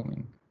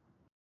following.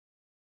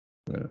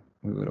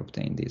 We will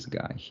obtain this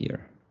guy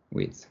here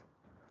with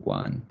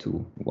 1,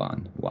 2,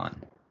 1,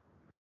 1.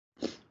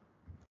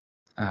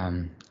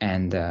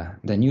 And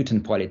the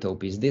Newton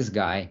polytope is this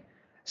guy.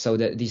 So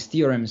this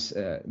theorem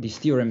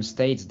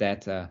states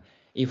that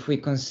if we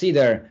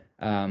consider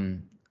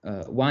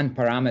one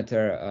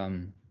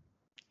parameter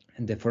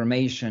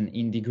deformation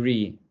in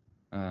degree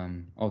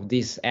of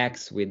this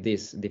x with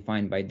this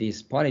defined by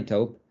this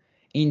polytope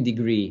in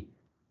degree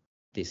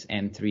this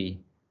M3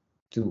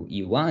 to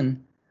E1,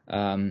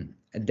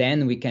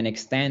 then we can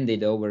extend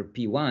it over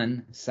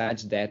P1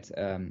 such that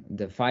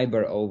the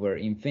fiber over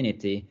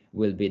infinity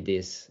will be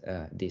this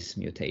this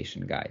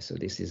mutation guy. So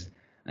this is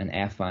an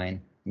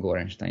affine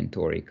Gorenstein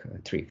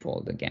toric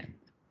threefold again.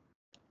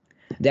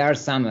 There are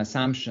some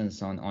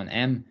assumptions on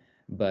M,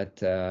 but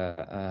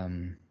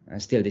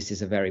still this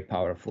is a very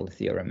powerful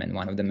theorem and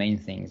one of the main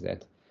things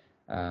that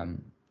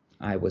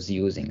I was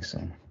using.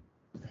 So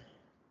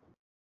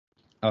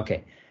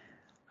okay,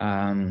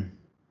 and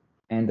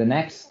the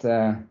next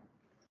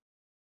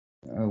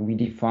we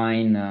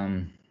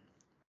define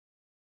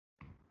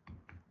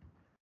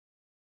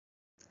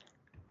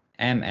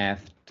MF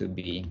to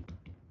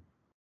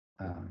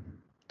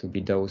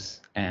be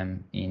those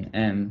M in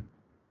M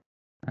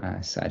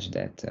such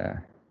that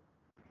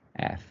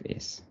F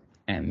is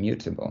M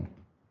mutable.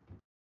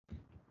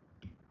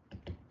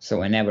 So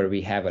whenever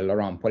we have a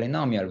Laurent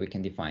polynomial, we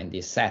can define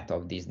this set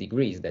of these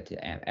degrees that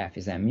F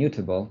is M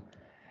mutable,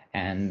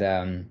 and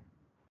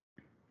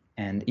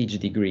each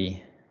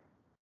degree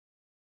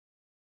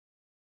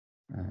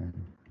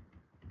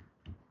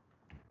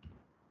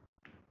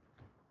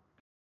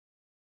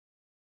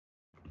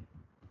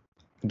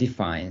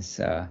defines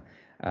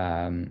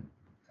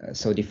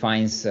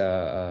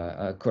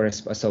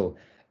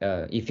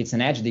if it's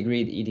an edge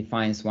degree, it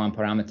defines one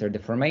parameter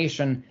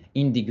deformation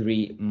in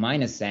degree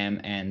minus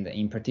m, and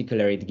in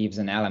particular it gives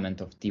an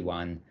element of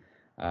T1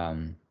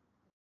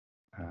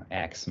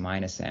 x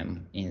minus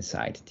m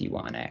inside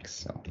T1 x,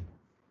 so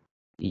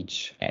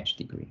each edge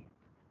degree.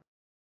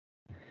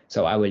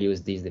 So I will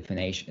use this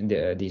definition,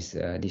 this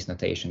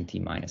notation T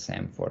minus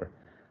m for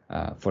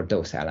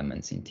those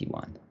elements in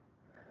T1.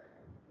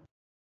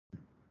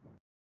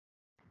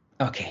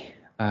 Okay.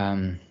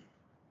 And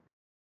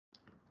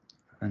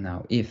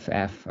now if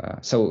f,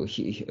 so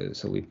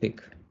we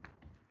pick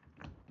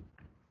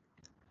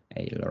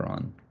a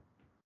Laurent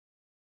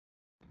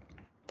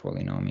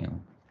polynomial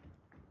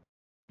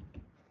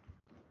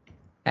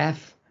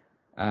f,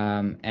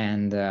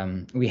 and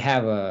we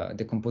have a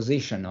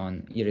decomposition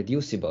on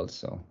irreducible,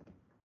 so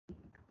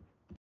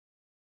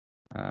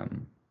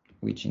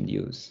which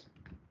induce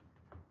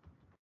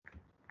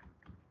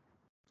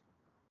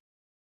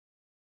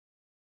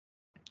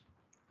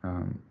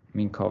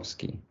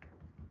Minkowski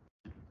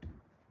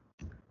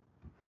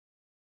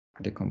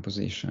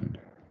decomposition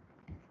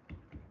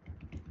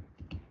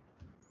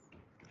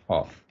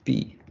of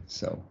P.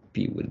 So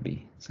P will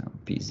be some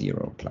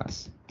P0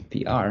 plus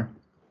PR,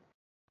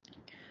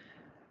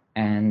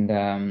 and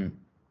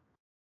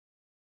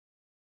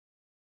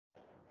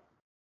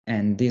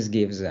this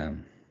gives R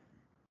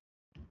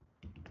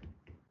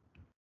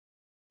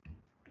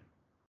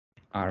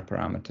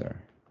parameter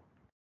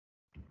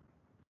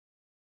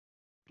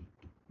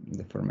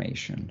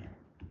deformation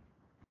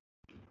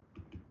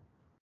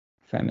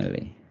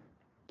family.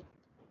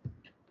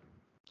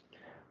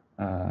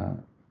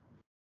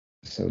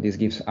 So this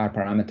gives R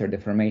parameter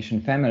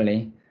deformation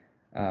family,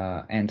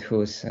 and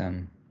whose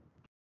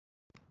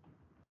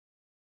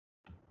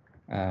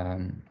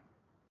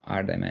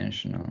R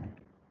dimensional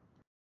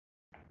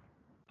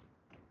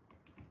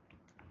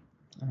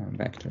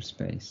vector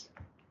space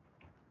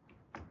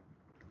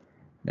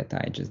that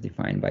I just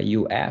defined by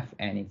UF,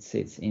 and it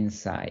sits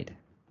inside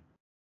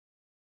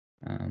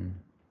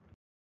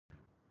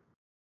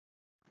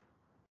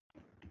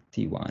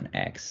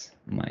T1x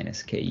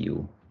minus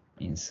KU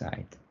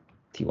inside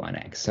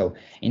T1x. So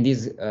in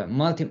these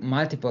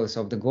multiples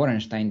of the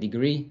Gorenstein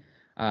degree,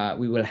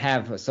 we will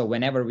have, so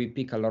whenever we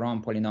pick a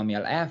Laurent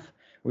polynomial f,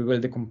 we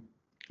will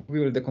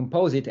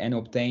decompose it and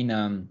obtain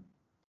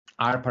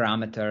R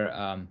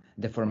parameter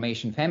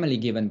deformation family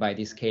given by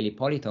this Cayley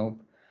polytope,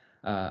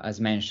 as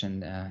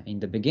mentioned in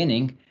the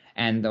beginning.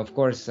 And of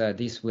course,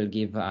 this will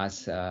give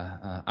us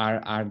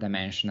R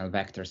dimensional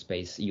vector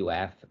space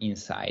UF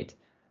inside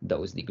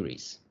those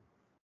degrees.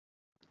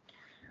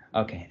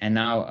 Okay, and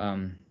now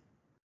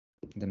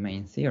the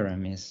main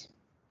theorem is,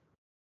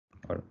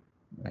 or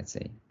let's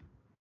say,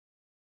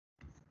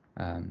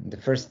 the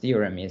first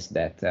theorem is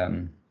that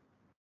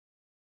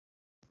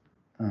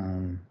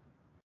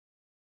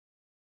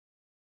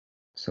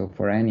so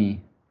for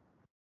any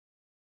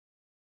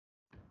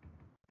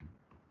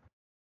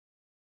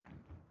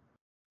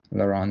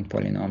Laurent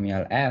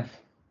polynomial f,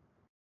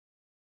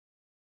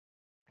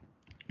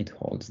 it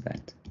holds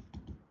that.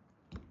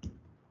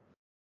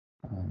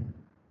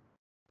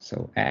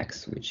 So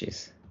x, which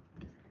is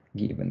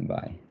given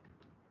by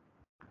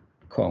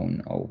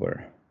cone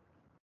over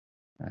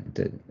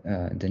the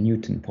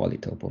Newton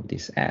polytope of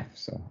this f,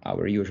 so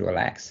our usual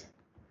x,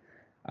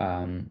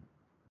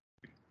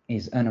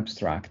 is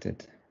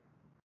unobstructed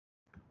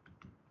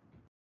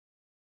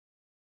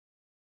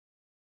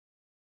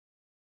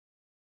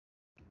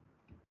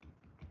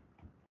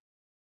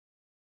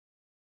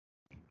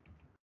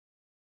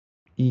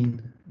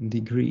in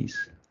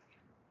degrees.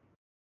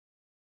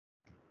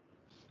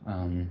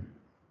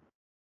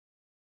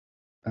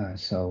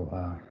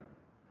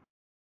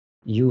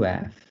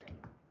 UF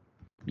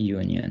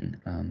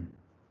union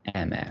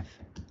MF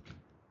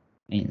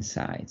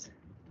inside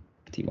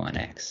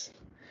T1x.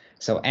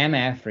 So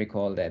MF,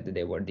 recall that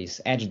there were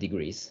these edge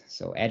degrees.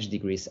 So edge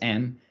degrees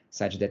M,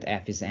 such that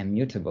F is M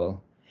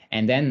mutable.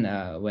 And then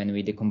when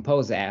we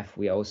decompose F,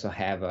 we also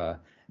have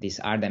this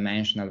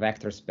R-dimensional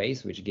vector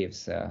space, which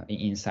gives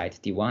inside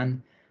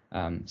T1.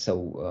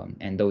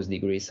 And those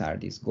degrees are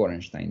these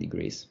Gorenstein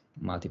degrees,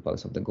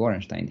 multiples of the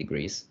Gorenstein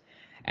degrees.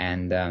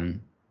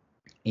 And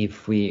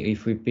if we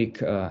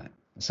pick,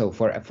 so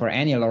for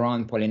any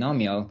Laurent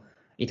polynomial,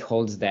 it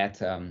holds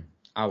that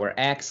our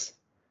X,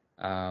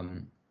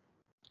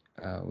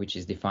 which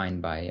is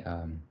defined by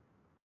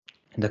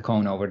the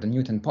cone over the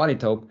Newton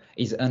polytope,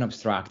 is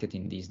unobstructed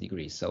in these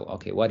degrees. So,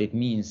 okay, what it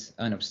means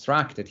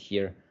unobstructed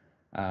here,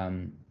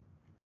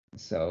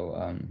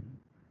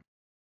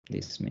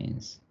 this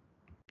means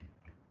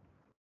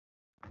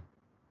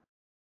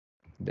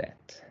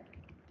that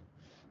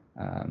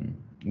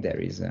there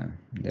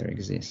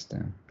exists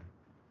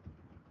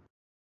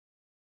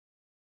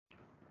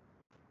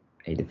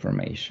a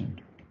deformation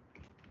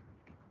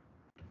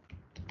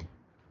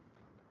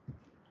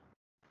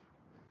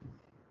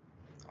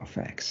of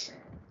X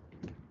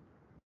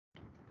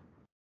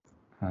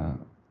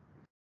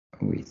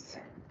with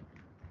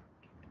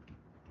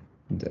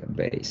the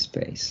base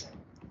space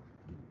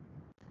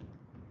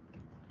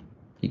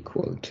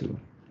equal to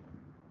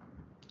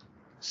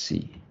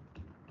C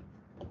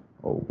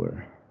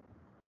over,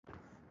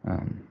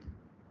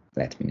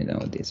 let me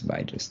denote this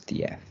by just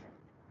TF.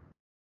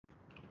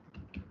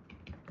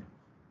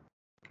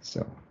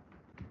 So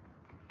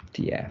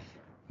TF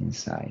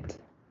inside.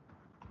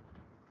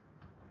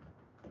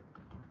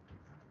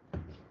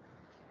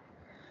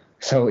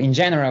 So in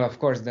general, of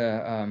course,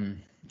 the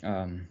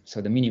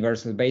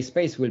miniversal base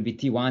space will be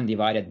T1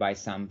 divided by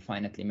some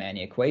finitely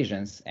many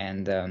equations.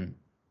 And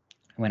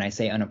when I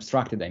say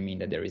unobstructed, I mean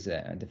that there is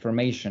a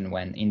deformation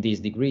when in these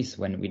degrees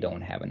when we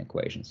don't have an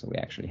equation. So we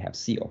actually have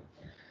CO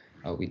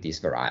with these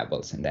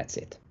variables, and that's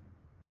it.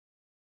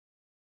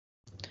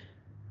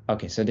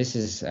 Okay, so this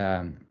is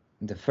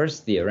the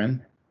first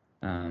theorem,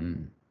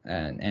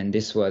 and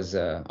this was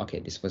okay.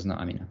 This was not.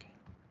 I mean, okay.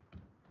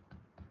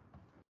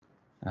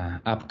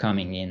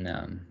 Upcoming in,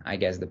 I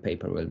guess the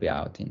paper will be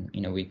out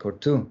in a week or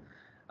two.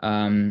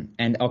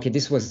 And okay,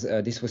 this was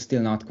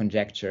still not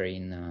conjecture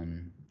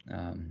in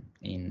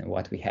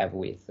what we have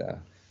with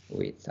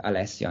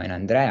Alessio and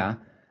Andrea.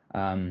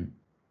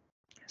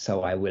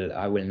 So I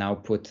will now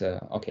put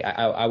okay.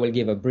 I will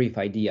give a brief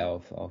idea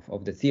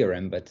of the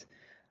theorem, but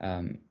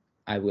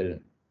I will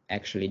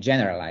actually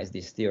generalize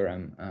this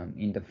theorem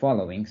in the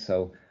following.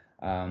 So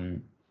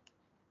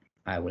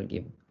I will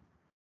give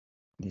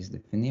this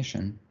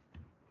definition.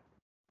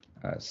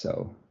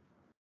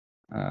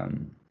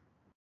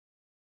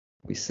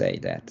 We say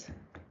that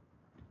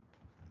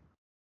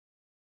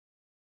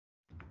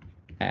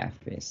F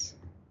is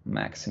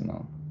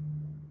maximal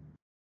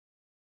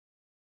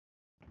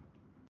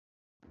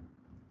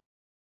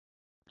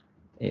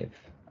if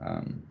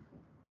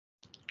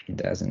it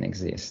doesn't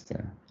exist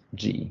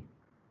G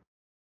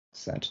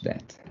such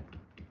that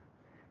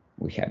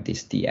we have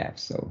this TF,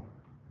 so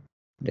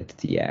that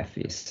TF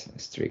is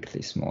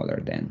strictly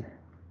smaller than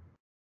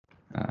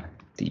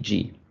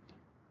TG.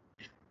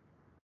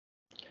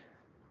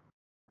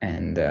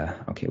 And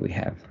okay, we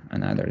have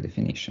another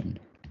definition,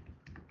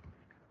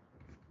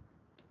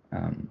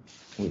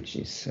 which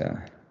is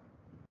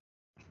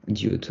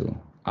due to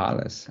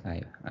Alice,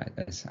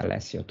 as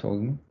Alessio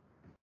told me.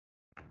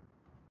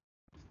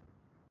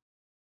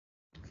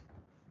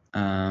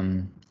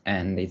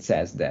 And it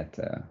says that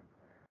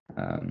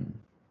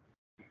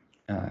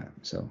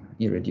so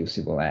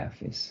irreducible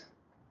F is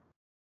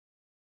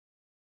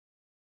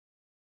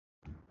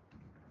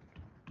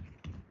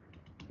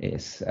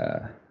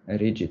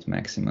rigid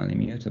maximally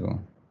immutable.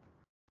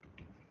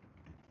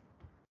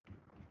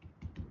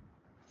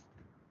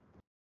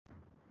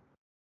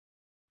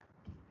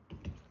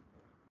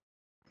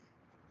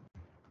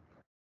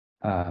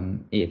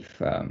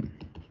 If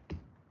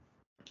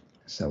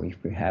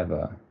we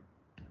have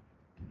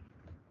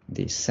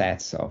these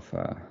sets of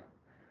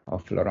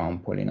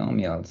Laurent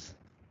polynomials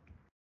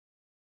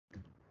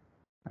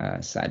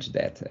such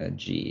that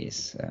G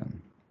is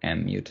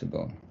M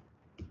mutable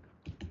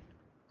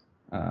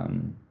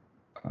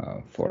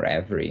for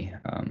every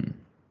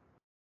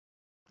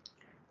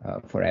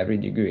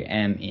degree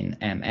M in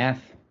MF.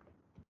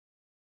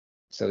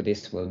 So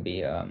this will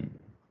be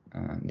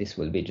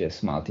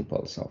just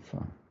multiples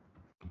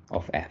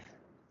of F.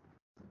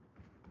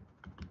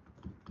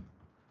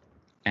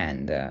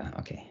 And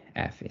okay,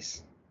 F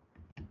is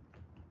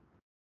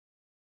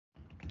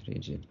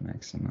rigid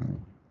maximally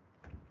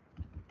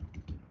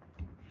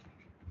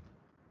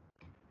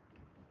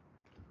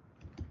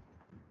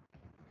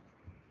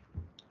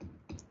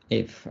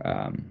if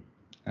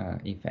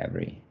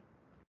every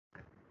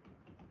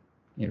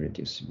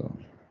irreducible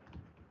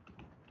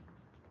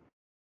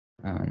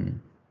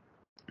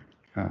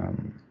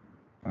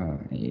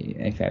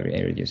if every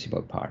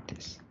irreducible part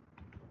is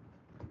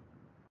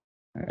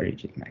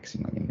rigid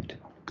maximally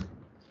immutable.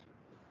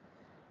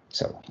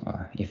 So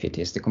if it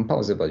is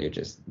decomposable, you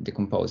just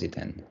decompose it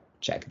and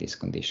check this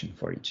condition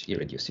for each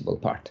irreducible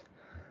part.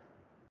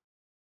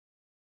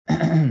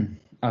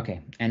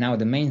 Okay, and now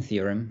the main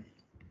theorem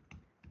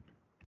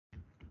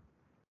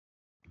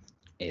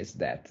is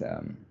that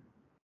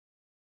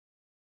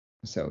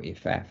so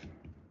if f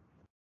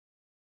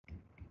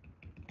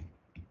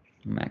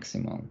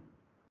maximal,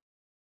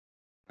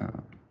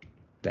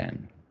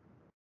 then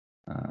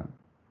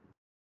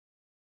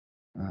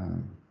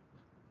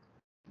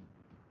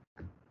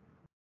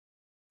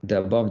the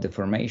above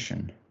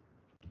deformation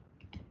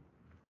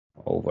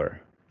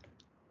over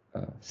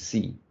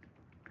C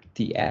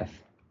TF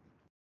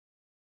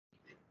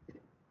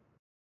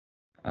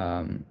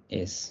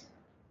is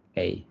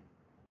a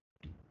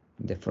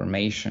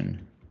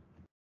deformation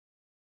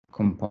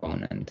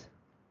component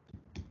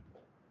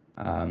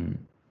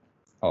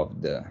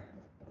of the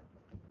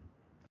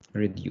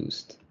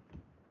reduced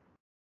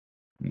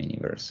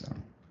miniversal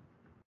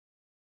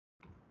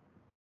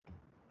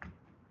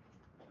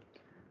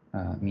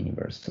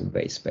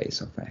base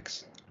space of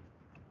X.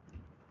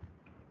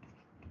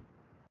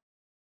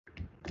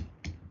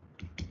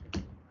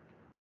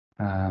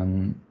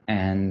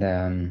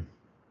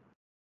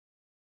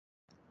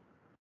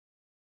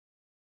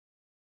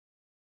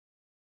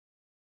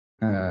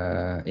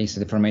 Is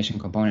the deformation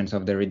components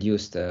of the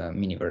reduced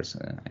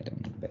miniversal. I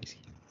don't need base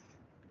here.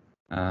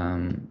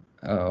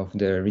 Of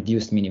the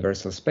reduced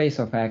miniversal space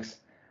of X,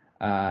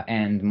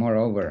 and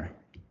moreover,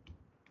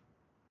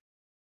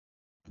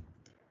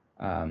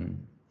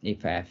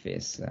 if F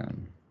is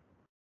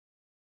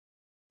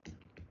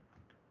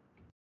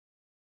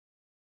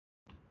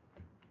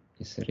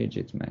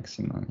rigid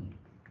maximally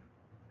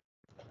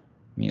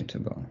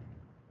mutable,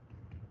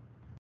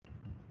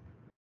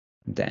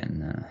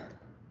 then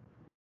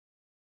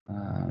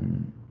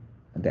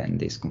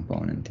this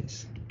component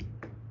is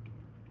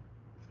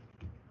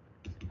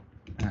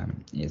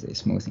a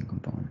smoothing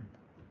component.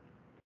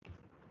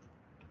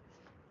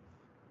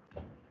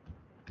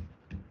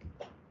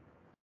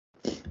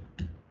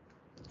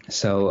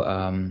 So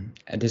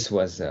this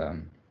was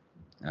in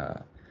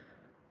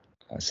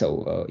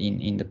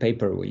the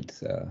paper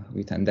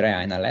with Andrea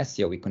and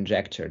Alessio, we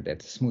conjectured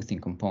that smoothing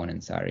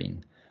components are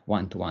in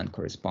one-to-one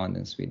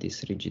correspondence with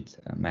this rigid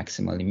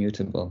maximally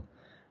mutable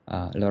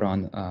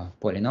Laurent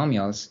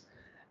polynomials,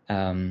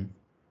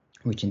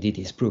 which indeed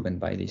is proven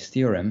by this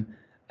theorem.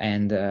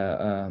 And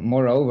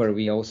moreover,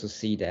 we also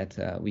see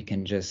that we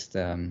can just,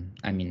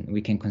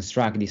 we can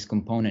construct this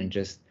component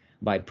just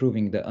by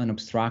proving the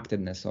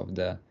unobstructedness of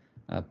the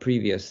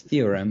previous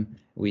theorem.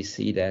 We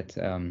see that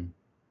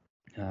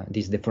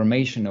this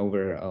deformation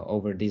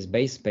over this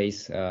base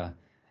space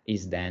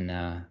is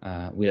then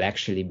will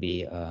actually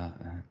be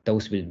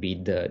those will be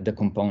the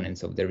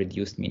components of the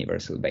reduced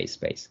miniversal base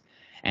space.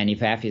 And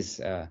if F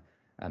is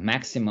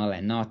maximal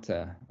and not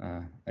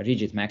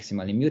rigid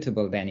maximally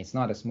immutable, then it's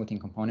not a smoothing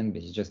component,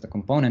 but it's just a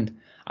component.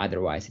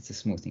 Otherwise, it's a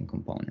smoothing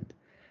component.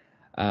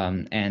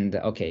 And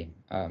okay,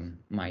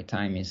 my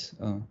time is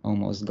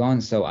almost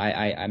gone, so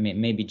I may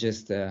maybe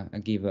just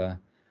give a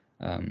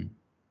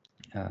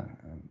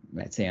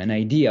let's say an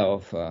idea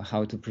of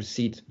how to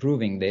proceed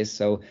proving this.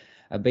 So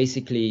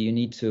basically, you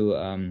need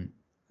to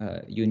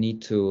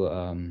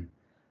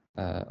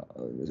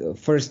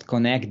first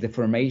connect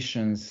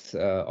deformations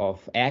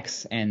of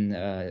X and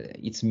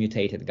its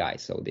mutated guy.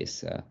 So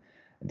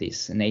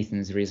this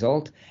Nathan's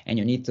result, and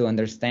you need to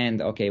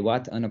understand, okay,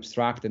 what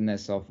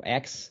unobstructedness of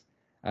X,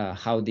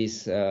 how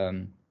is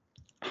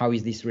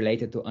this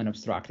related to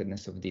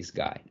unobstructedness of this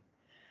guy?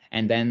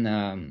 And then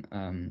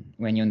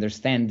when you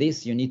understand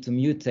this, you need to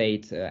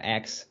mutate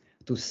X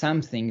to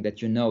something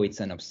that you know it's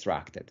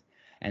unobstructed.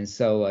 And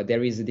so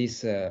there is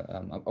this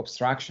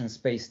obstruction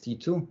space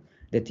T2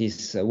 that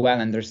is well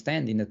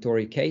understood in the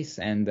toric case,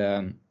 and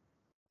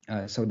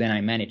so then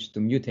I managed to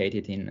mutate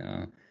it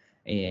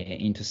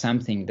into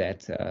something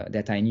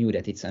that I knew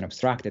that it's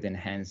unobstructed, and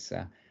hence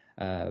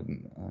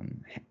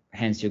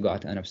hence you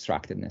got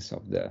unobstructedness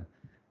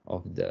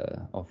of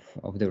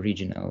the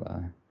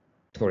original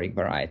toric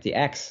variety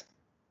X.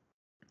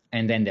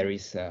 And then there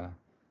is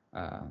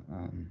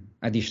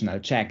additional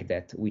check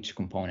that which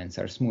components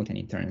are smooth, and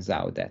it turns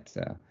out that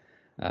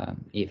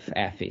if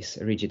F is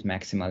rigid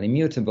maximally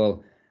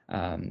immutable,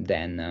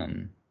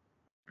 then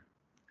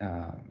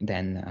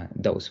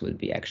those will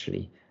be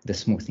actually the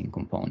smoothing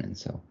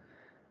components. So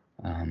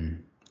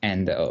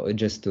and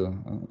just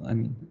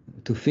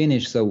to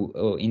finish,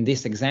 so in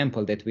this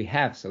example that we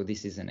have, so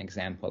this is an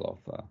example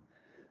of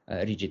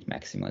a rigid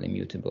maximally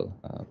immutable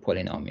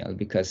polynomial,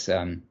 because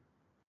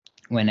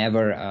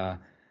whenever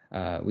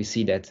we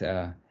see that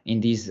in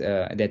these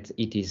that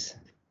it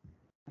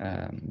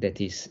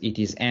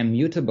is M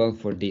mutable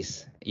for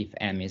this, if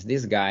M is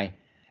this guy,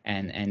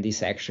 and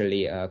this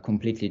actually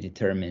completely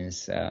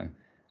determines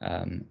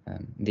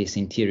this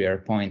interior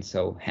point.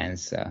 So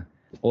hence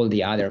all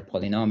the other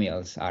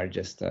polynomials are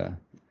just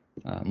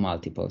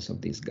multiples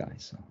of this guy.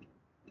 So